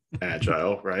like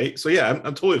agile, right? So yeah,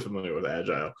 I'm totally familiar with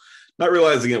agile. Not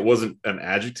realizing it wasn't an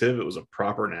adjective, it was a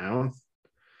proper noun.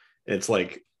 It's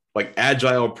like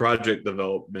agile project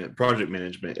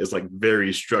management is like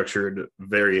very structured,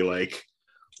 very like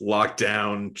locked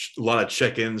down, a lot of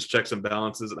check-ins, checks and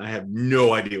balances, and I have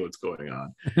no idea what's going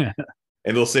on.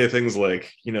 And they'll say things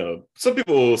like, some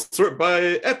people will sort by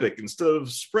epic instead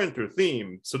of sprint or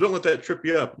theme, so don't let that trip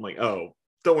you up. I'm like, oh,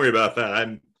 don't worry about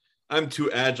that. I'm too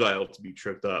agile to be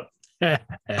tripped up.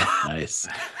 Nice.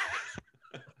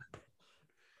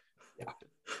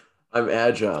 I'm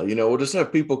agile. We'll just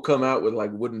have people come out with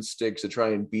like wooden sticks to try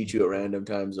and beat you at random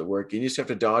times at work. You just have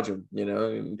to dodge them,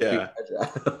 and be Yeah.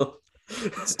 agile.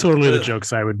 It's totally the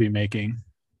jokes I would be making.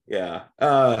 Yeah.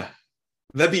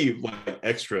 That'd be like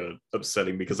extra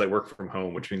upsetting because I work from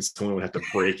home, which means someone would have to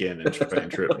break in and try and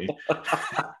trip me.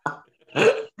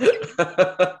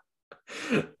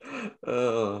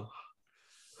 Oh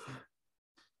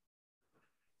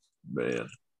man.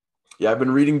 Yeah, I've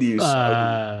been reading the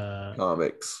Usagi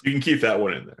comics. You can keep that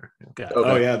one in there. Okay.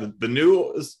 Oh yeah, the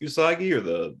new Usagi or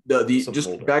the just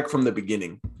older? back from the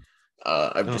beginning.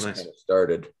 I've just nice. kind of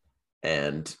started,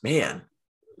 and man,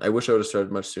 I wish I would have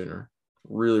started much sooner.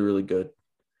 Really, really good.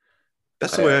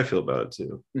 That's the way I feel about it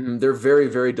too. They're very,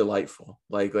 very delightful.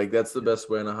 Like that's the best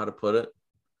way I know how to put it.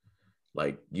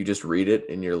 Like you just read it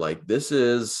and you're like, this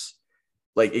is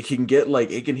like, it can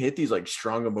hit these like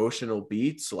strong emotional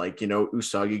beats. Like,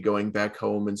 Usagi going back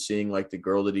home and seeing like the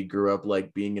girl that he grew up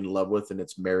like being in love with, and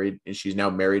she's now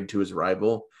married to his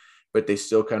rival, but they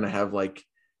still kind of have like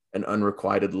an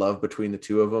unrequited love between the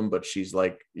two of them. But she's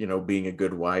like, being a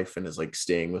good wife and is like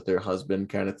staying with her husband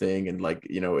kind of thing. And like,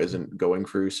 isn't going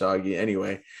for Usagi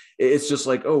anyway. It's just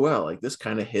like, oh, wow, like this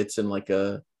kind of hits in like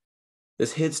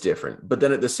this hits different. But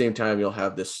then at the same time, you'll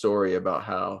have this story about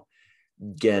how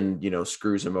Gen,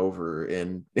 screws him over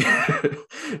in,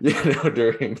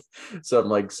 during some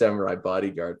like samurai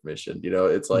bodyguard mission.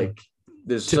 It's like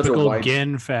there's typical such a wide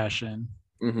Gen fashion.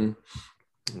 Mm-hmm.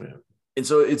 Yeah. And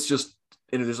so it's just,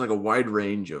 there's like a wide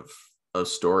range of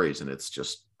stories, and it's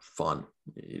just fun.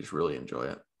 You just really enjoy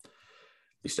it.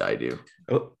 At least I do.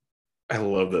 Oh, I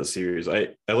love that series.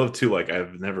 I love too, like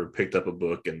I've never picked up a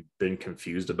book and been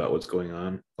confused about what's going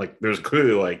on. Like there's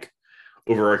clearly like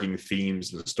overarching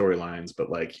themes and storylines, but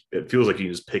like it feels like you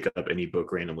can just pick up any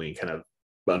book randomly and kind of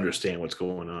understand what's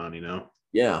going on,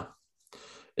 Yeah.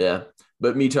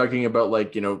 But me talking about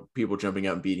like, people jumping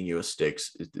out and beating you with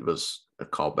sticks, it was a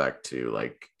callback to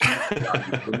like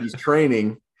when he's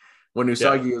training, when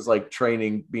Usagi is like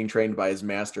being trained by his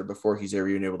master before he's ever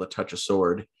even able to touch a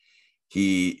sword.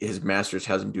 His masters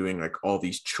has him doing like all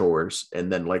these chores,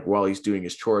 and then like while he's doing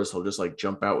his chores, he'll just like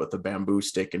jump out with a bamboo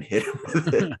stick and hit him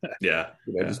with it.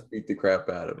 Just beat the crap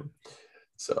out of him.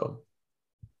 So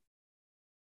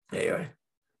anyway.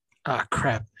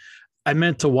 Crap. I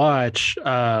meant to watch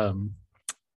the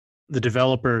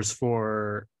developers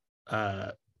for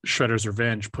Shredder's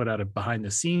Revenge put out a behind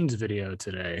the scenes video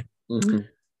today. Mm-hmm.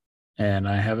 And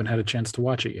I haven't had a chance to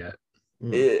watch it yet.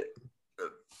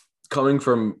 Coming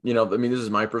from, this is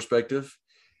my perspective.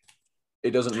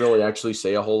 It doesn't really actually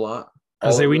say a whole lot.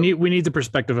 We need the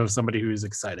perspective of somebody who's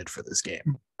excited for this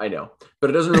game. I know, but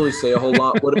it doesn't really say a whole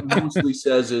lot. What it mostly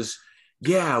says is,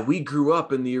 yeah, we grew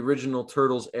up in the original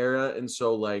Turtles era, and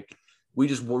so like we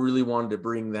just really wanted to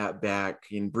bring that back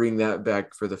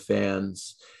for the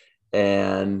fans,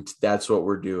 and that's what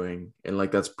we're doing. And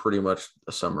like that's pretty much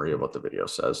a summary of what the video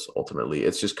says. Ultimately,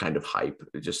 it's just kind of hype.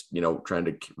 It just trying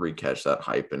to recatch that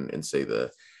hype and say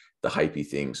the hypey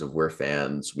things of we're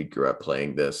fans. We grew up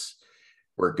playing this.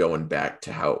 We're going back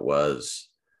to how it was.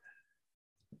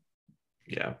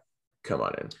 Yeah, come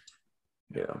on in.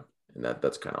 And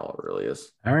that's kind of all it really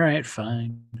is. All right,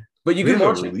 fine. But you can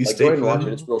watch it. Like, go ahead and watch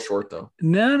it. It's real short though.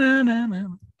 No.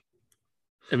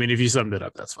 I mean, if you summed it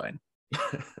up, that's fine.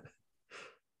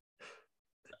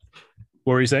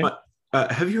 What were you saying?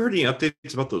 Have you heard any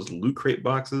updates about those Loot Crate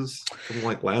boxes from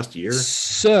like last year?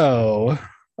 So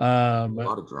a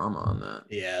lot of drama on that.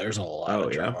 Yeah, there's a lot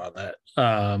of drama on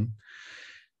that.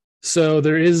 So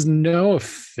there is no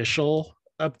official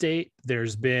update. There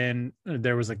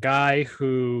was a guy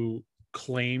who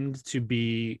claimed to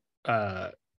be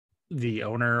the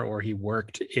owner, or he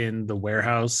worked in the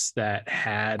warehouse that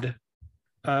had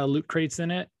loot crates in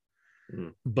it,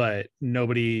 but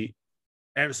nobody.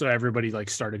 So everybody like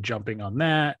started jumping on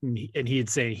that, and he'd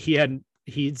say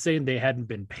they hadn't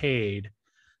been paid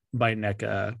by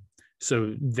NECA,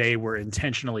 so they were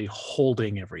intentionally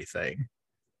holding everything.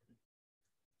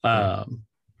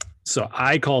 So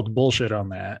I called bullshit on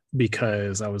that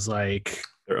because I was like,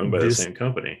 they're owned by the same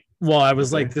company. Well, I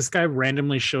was like, this guy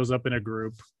randomly shows up in a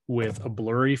group with a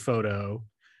blurry photo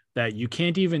that you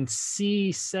can't even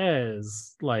see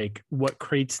says like what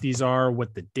crates these are,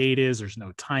 what the date is. There's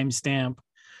no timestamp.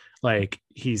 Like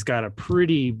he's got a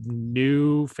pretty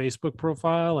new Facebook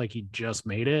profile. Like he just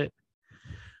made it.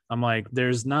 I'm like,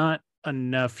 there's not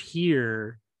enough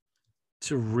here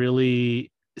to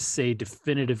really say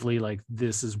definitively like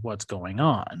this is what's going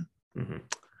on. Mm-hmm.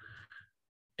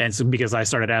 And so because I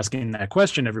started asking that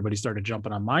question, everybody started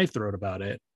jumping on my throat about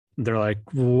it. They're like,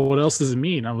 well, what else does it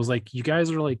mean? I was like, you guys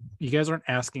aren't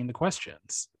asking the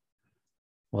questions.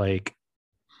 Like,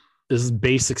 this is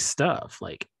basic stuff.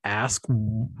 Like ask,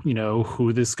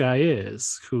 who this guy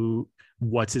is,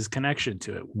 what's his connection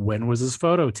to it? When was his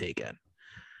photo taken? And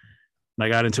I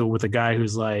got into it with a guy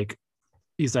who's like,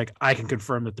 he's like, I can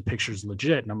confirm that the picture's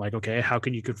legit. And I'm like, okay, how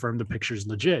can you confirm the picture's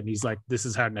legit? And he's like, this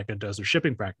is how NECA does their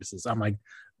shipping practices. I'm like,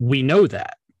 we know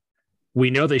that. We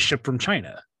know they ship from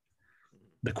China.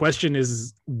 The question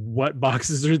is, what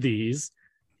boxes are these?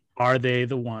 Are they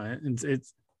the ones?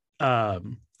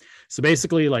 So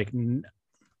basically, like,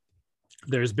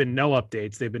 there's been no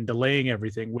updates. They've been delaying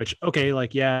everything, which, okay,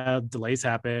 like, yeah, delays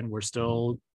happen. We're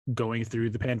still going through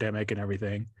the pandemic and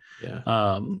everything.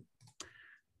 Yeah.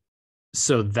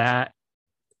 So that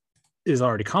is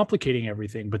already complicating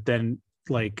everything. But then,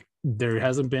 like, there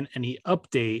hasn't been any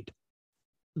update.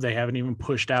 They haven't even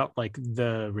pushed out, like,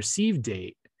 the receive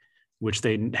date, which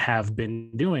they have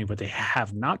been doing, but they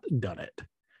have not done it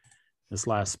this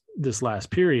last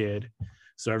period.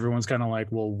 So everyone's kind of like,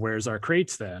 well, where's our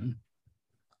crates then?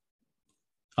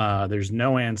 There's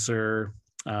no answer.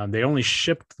 They only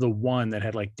shipped the one that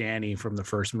had like Danny from the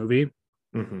first movie.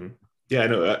 Mm-hmm. Yeah, I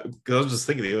know. Because I was just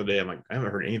thinking the other day, I'm like, I haven't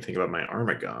heard anything about my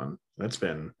Armagon. That's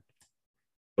been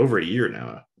over a year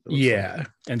now. Yeah, like.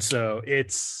 And so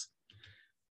it's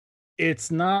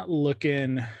not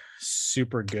looking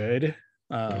super good.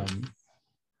 And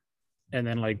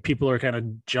then like people are kind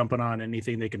of jumping on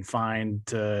anything they can find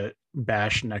to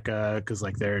bash NECA, because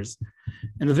like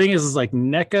and the thing is like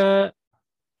NECA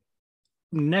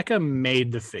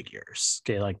made the figures.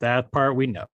 Okay, like that part we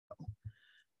know.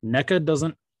 NECA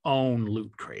doesn't own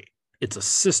Loot Crate. It's a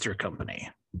sister company.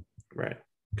 Right.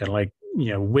 Kind of like,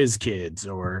 WizKids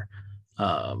or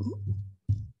yeah,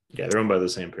 they're owned by the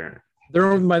same parent. They're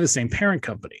owned by the same parent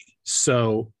company.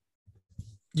 So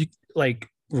you like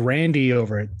Randy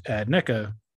over at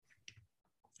NECA,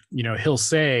 he'll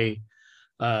say,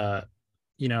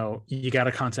 you got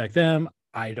to contact them.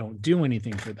 I don't do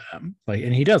anything for them. Like,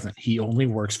 and he doesn't. He only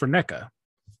works for NECA.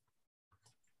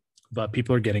 But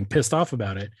people are getting pissed off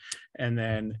about it. And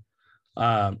then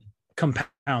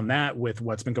compound that with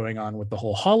what's been going on with the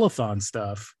whole Holothon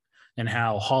stuff, and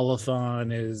how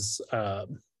Holothon is,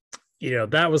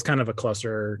 that was kind of a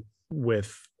cluster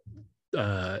with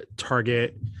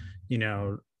Target.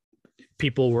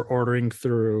 People were ordering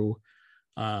through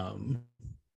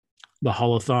the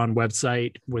Holothon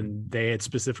website when they had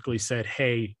specifically said,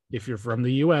 hey, if you're from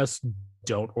the US,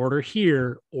 don't order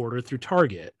here, order through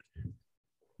Target.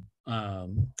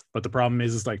 But the problem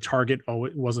is like Target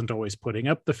wasn't always putting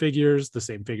up the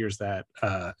same figures that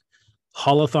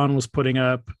Holothon was putting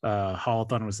up.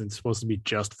 Holothon was supposed to be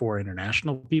just for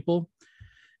international people.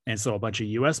 And so a bunch of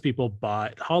US people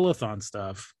bought Holothon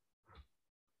stuff,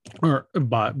 or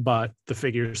bought the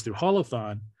figures through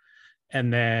Holothon.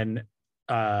 And then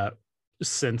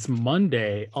since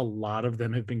Monday, a lot of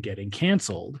them have been getting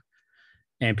canceled,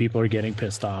 and people are getting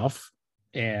pissed off.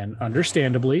 And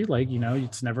understandably, like,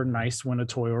 it's never nice when a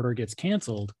toy order gets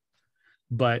canceled,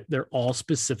 but they're all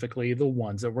specifically the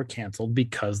ones that were canceled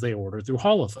because they ordered through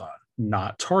Holothon,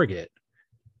 not Target.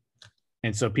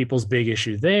 And so people's big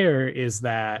issue there is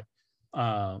that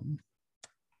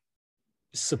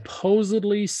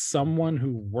supposedly someone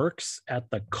who works at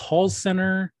the call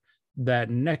center that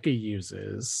NECA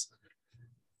uses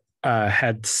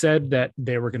had said that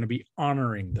they were going to be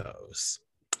honoring those.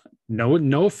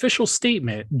 No official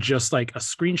statement, just like a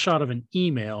screenshot of an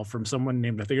email from someone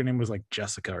named, I think her name was like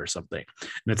Jessica or something,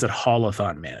 and it said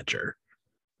Holothon manager.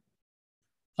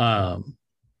 And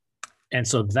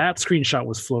so that screenshot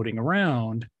was floating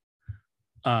around,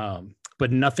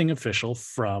 but nothing official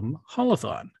from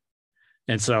Holothon.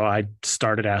 And so I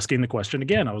started asking the question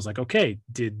again. I was like, okay,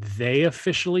 did they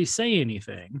officially say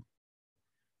anything?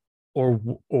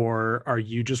 Or are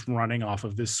you just running off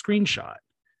of this screenshot?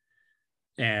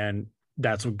 And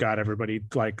that's what got everybody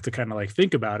like to kind of like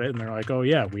think about it. And they're like, oh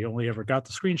yeah, we only ever got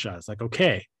the screenshot. It's like,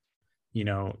 okay,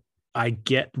 I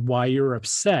get why you're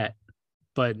upset,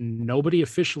 but nobody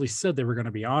officially said they were going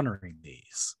to be honoring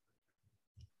these.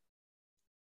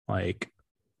 Like,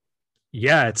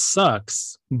 yeah, it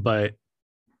sucks, but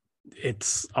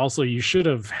it's also, you should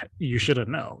have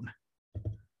known,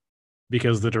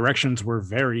 because the directions were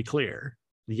very clear.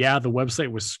 Yeah, the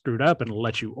website was screwed up and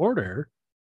let you order,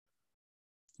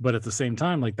 but at the same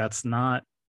time, like, that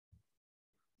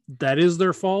is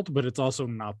their fault, but it's also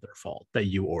not their fault that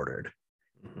you ordered,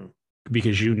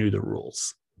 because you knew the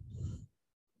rules.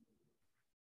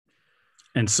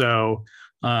 And so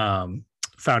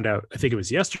found out, I think it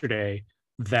was yesterday,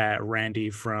 that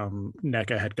Randy from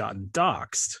NECA had gotten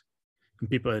doxxed.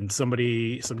 And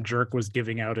some jerk was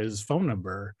giving out his phone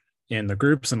number in the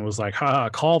groups and was like,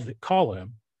 call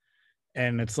him.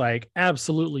 And it's like,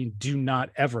 absolutely do not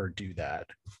ever do that.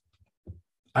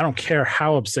 I don't care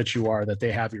how upset you are that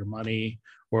they have your money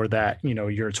or that, you know,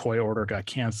 your toy order got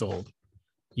canceled.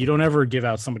 You don't ever give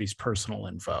out somebody's personal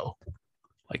info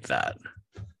like that.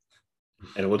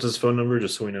 And what's his phone number,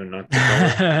 just so we know not to call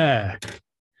him?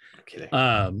 I'm kidding.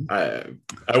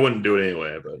 I wouldn't do it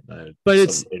anyway, but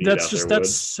that's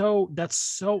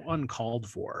so uncalled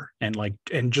for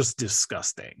and just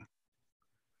disgusting.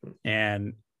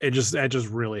 And it just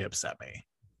really upset me.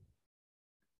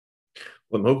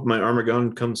 Well, I'm hoping my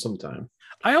Armagon comes sometime.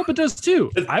 I hope it does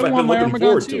too. I want my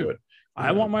Armagon too. Yeah.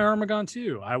 I want my Armagon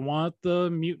too. I want the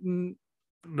mutant,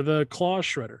 the Claw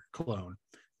Shredder clone.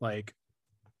 Like,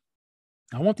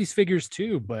 I want these figures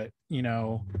too, but you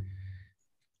know,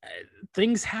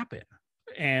 things happen,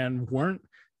 and we're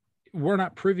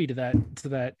not privy to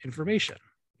that information.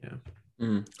 Yeah.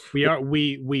 Mm-hmm.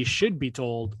 We should be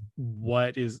told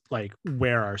what is like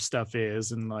where our stuff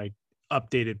is and like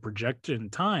updated projection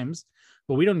times,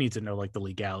 but we don't need to know like the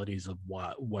legalities of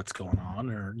what's going on,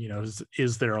 or you know,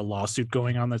 is there a lawsuit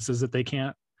going on that says that they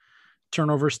can't turn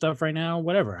over stuff right now?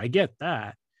 Whatever. I get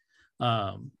that.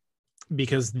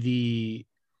 Because the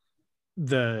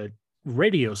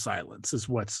radio silence is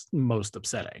what's most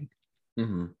upsetting.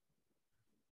 Mm-hmm.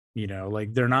 You know,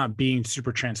 like they're not being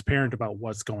super transparent about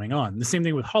what's going on. The same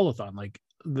thing with Holothon. Like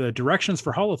the directions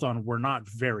for Holothon were not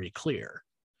very clear.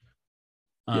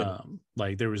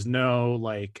 Like there was no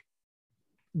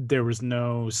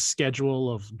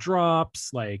schedule of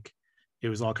drops. Like it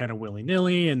was all kind of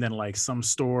willy-nilly. And then like some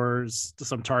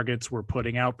targets were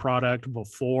putting out product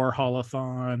before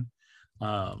Holothon.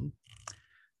 I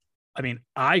mean,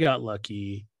 I got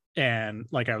lucky and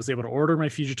like I was able to order my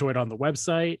Fugitoid on the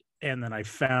website, and then I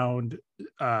found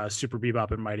Super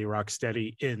Bebop and Mighty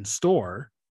Rocksteady in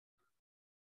store.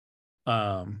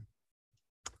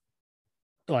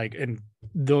 Like, and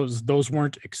those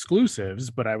weren't exclusives,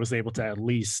 but I was able to at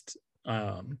least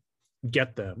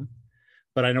get them.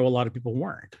 But I know a lot of people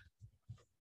weren't.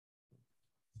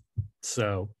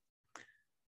 So,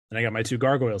 and I got my 2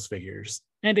 Gargoyles figures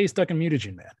and Ace Duck and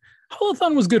Mutagen Man.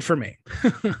 Holothon was good for me.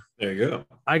 There you go.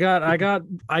 I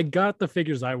got the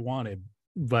figures I wanted,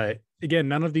 but again,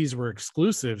 none of these were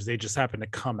exclusives. They just happened to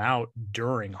come out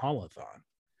during Holothon.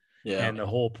 Yeah. And the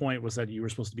whole point was that you were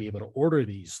supposed to be able to order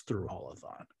these through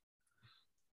Holothon.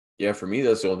 Yeah, for me,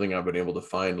 that's the only thing I've been able to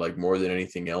find, like more than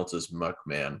anything else, is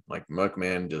Muckman. Like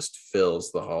Muckman just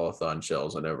fills the Holothon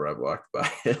shelves whenever I've walked by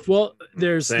it. Well,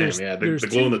 there's the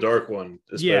glow in the dark one,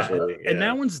 especially. Yeah. And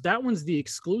that one's the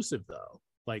exclusive though.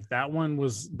 Like that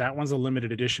one's a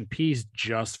limited edition piece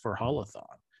just for Holothon.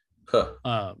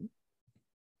 Huh.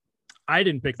 I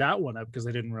didn't pick that one up because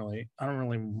I don't really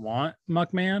want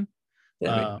Muckman.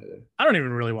 Yeah, I don't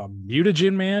even really want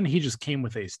Mutagen Man. He just came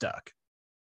with Ace Duck.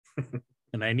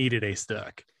 And I needed Ace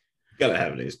Duck. Gotta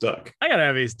have an Ace Duck. I gotta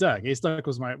have Ace Duck. Ace Duck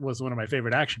was one of my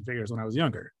favorite action figures when I was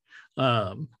younger.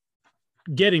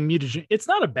 Getting Mutagen, it's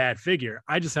not a bad figure.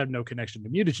 I just have no connection to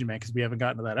Mutagen Man because we haven't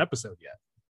gotten to that episode yet.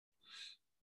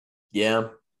 Yeah,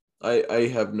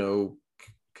 I have no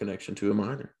connection to him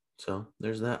either. So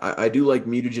there's that. I do like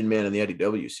Mutagen Man in the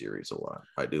IDW series a lot.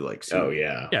 I do like Seymour. Oh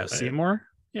yeah. Yeah, Seymour.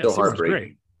 Yeah, so Seymour's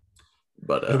great.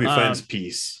 But hope he finds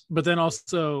peace. But then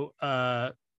also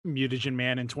Mutagen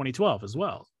Man in 2012 as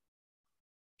well.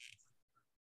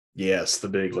 Yes, the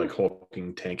big like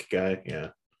hulking tank guy.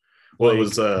 Yeah. What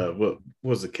was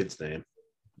the kid's name?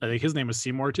 I think his name was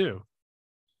Seymour too.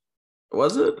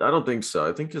 Was it? I don't think so.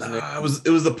 I think his name it was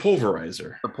the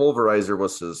Pulverizer. The Pulverizer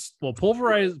was his. Well,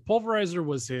 Pulverizer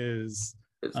was his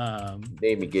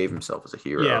name he gave himself as a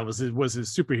hero. Yeah, it was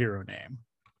his superhero name.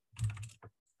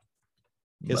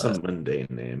 He has a mundane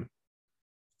name,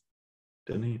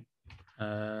 didn't he?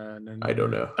 No. I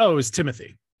don't know. Oh, it was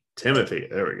Timothy. Timothy.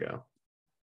 There we go.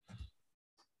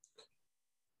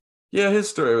 Yeah, his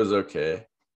story was okay.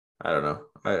 I don't know.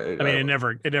 I mean,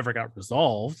 it never got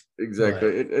resolved. Exactly.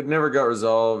 It never got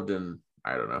resolved, and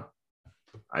I don't know.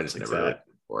 I just never looked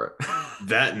for it.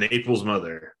 That Naples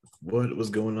mother. What was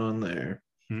going on there?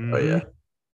 Mm-hmm. Oh yeah.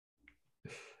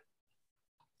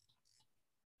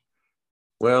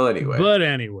 Well, anyway.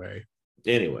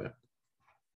 Anyway.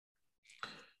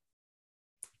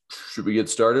 Should we get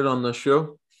started on the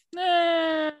show?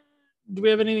 Do we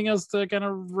have anything else to kind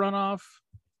of run off?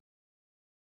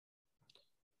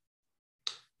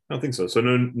 I don't think so. So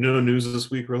no news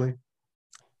this week, really?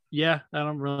 Yeah, I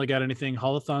don't really got anything.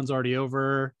 Holothon's already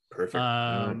over.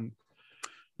 Perfect.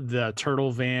 The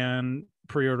Turtle Van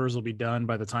pre-orders will be done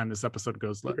by the time this episode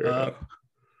goes up.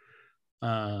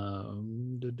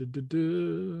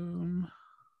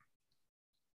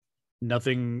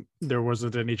 Nothing. There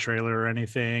wasn't any trailer or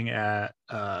anything at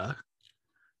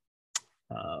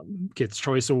Kids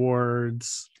Choice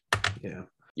Awards. Yeah.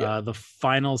 The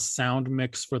final sound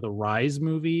mix for the Rise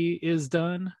movie is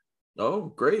done. Oh,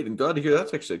 great. I'm glad to hear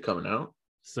that's actually coming out.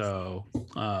 So,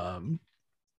 Andy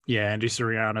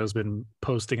Soriano's been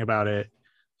posting about it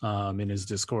in his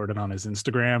Discord and on his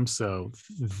Instagram. So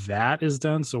that is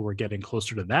done. So we're getting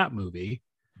closer to that movie.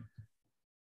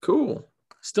 Cool.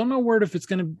 Still no word if it's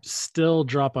going to still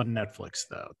drop on Netflix,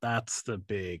 though. That's the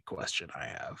big question I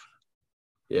have.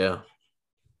 Yeah.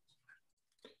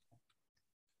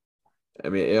 I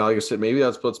mean, like I said, maybe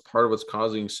that's what's part of what's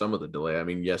causing some of the delay. I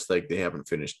mean, yes, like they haven't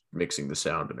finished mixing the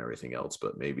sound and everything else,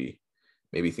 but maybe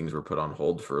things were put on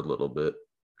hold for a little bit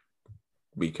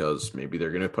because maybe they're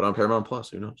going to put on Paramount Plus.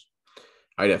 Who knows?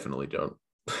 I definitely don't.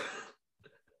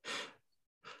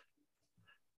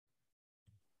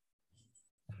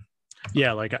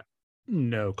 Yeah, like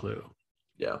no clue.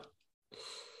 Yeah.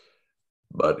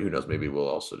 But who knows? Maybe we'll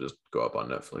also just go up on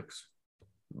Netflix.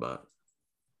 But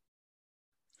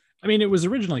I mean, it was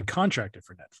originally contracted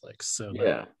for Netflix, so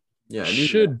yeah, it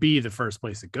should be the first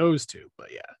place it goes to. But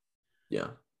yeah.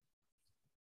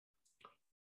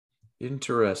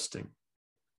 Interesting.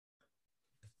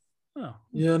 Oh,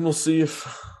 yeah, and we'll see if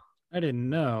I didn't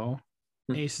know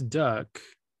Ace Duck.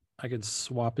 I could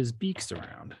swap his beaks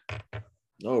around.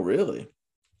 Oh, really?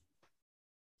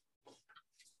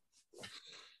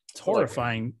 It's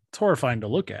horrifying to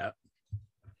look at.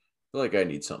 I feel like I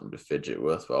need something to fidget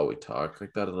with while we talk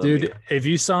like that. Dude, if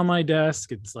you saw my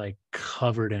desk, it's like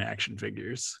covered in action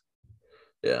figures.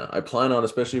 Yeah, I plan on,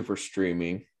 especially if we're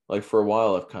streaming. Like for a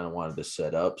while, I've kind of wanted to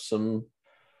set up some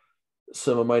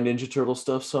of my Ninja Turtle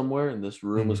stuff somewhere, and this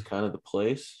room was kind of the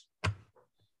place.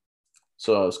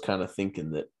 So I was kind of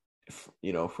thinking that if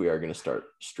we are going to start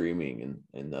streaming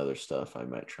and other stuff, I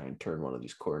might try and turn one of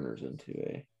these corners into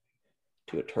a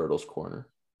Turtles corner.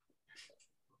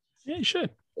 Yeah, you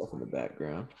should. In the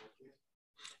background.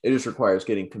 It just requires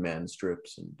getting command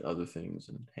strips and other things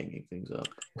and hanging things up.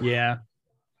 Yeah.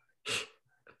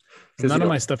 None of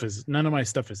my stuff is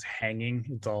hanging.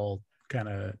 It's all kind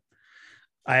of.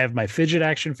 I have my fidget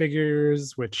action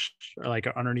figures, which are like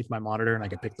underneath my monitor, and I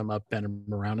can pick them up, bend them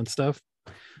around, and stuff.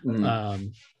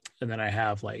 And then I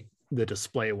have like the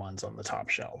display ones on the top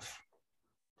shelf,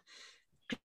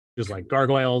 just like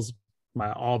gargoyles,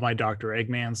 all my Dr.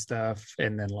 Eggman stuff,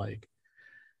 and then like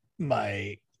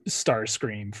my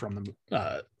Starscream from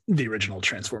the original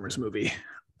Transformers movie.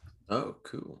 Oh,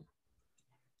 cool.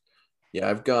 Yeah,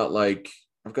 I've got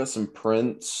some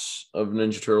prints of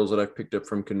Ninja Turtles that I've picked up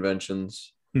from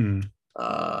conventions.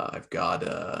 I've got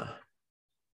I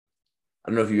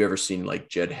don't know if you've ever seen like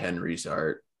Jed Henry's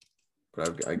art,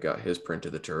 but I got his print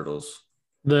of the Turtles.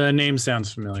 The name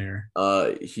sounds familiar.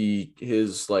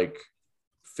 His like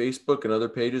Facebook and other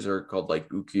pages are called like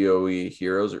Ukiyo-e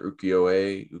Heroes or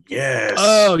Ukiyo-e. Yes.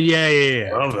 Oh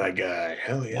yeah. Love that guy.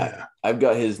 Hell yeah. I've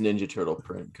got his Ninja Turtle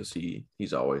print because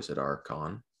he's always at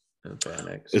Archon.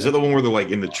 Is it the one where they're like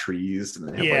in the trees? And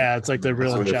it's like the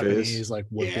real Japanese like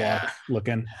woodblock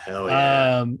looking. Hell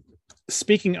yeah.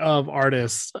 Speaking of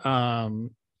artists,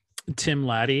 Tim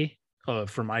Laddie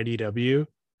from IDW.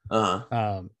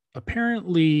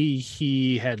 Apparently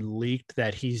he had leaked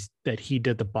that he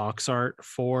did the box art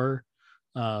for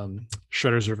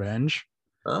Shredder's Revenge.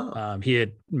 He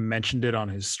had mentioned it on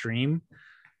his stream,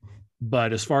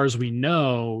 but as far as we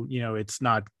know, it's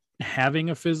not having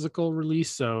a physical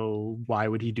release, so why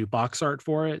would he do box art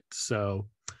for it? So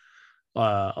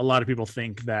a lot of people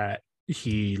think that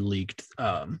he leaked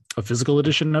a physical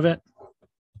edition of it,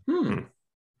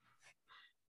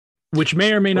 which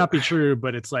may or may not be true,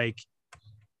 but it's like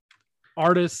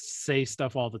artists say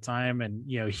stuff all the time, and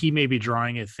he may be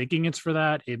drawing it thinking it's for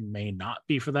that. It may not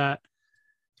be for that.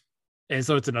 And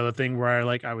so it's another thing where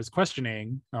I was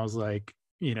questioning. I was like,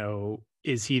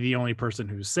 is he the only person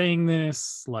who's saying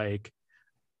this? Like,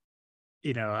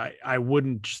 I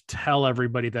wouldn't just tell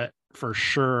everybody that for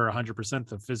sure 100%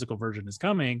 the physical version is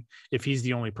coming if he's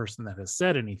the only person that has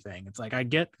said anything. It's like I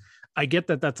get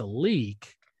that that's a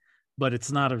leak, but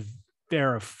it's not a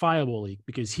verifiable leak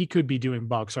because he could be doing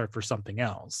box art for something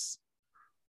else.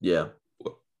 Yeah.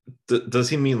 Does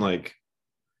he mean like,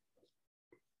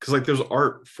 because like there's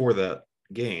art for that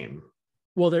game?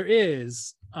 Well, there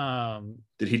is.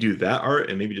 Did he do that art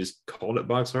and maybe just called it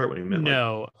box art when he meant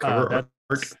no? Like cover art?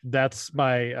 That's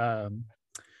by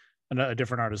a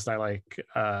different artist I like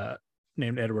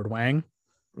named Edward Wang,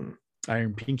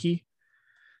 Iron Pinky.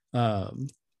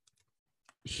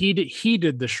 He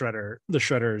did the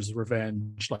Shredder's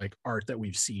Revenge like art that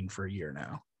we've seen for a year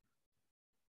now.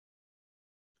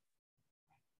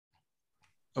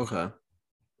 Okay.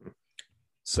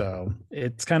 So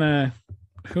it's kind of,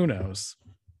 who knows?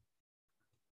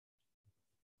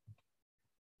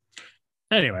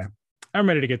 Anyway, I'm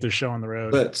ready to get this show on the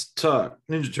road. Let's talk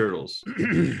Ninja Turtles.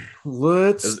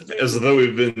 Let's as though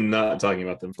we've been not talking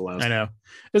about them for the last. I know.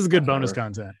 This is good bonus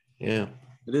content. Yeah,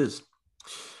 it is.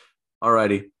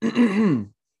 Alrighty.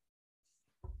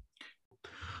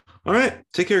 All right.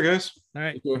 Take care, guys. All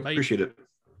right. Bye. Bye. Appreciate it.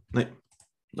 Night.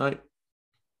 Night.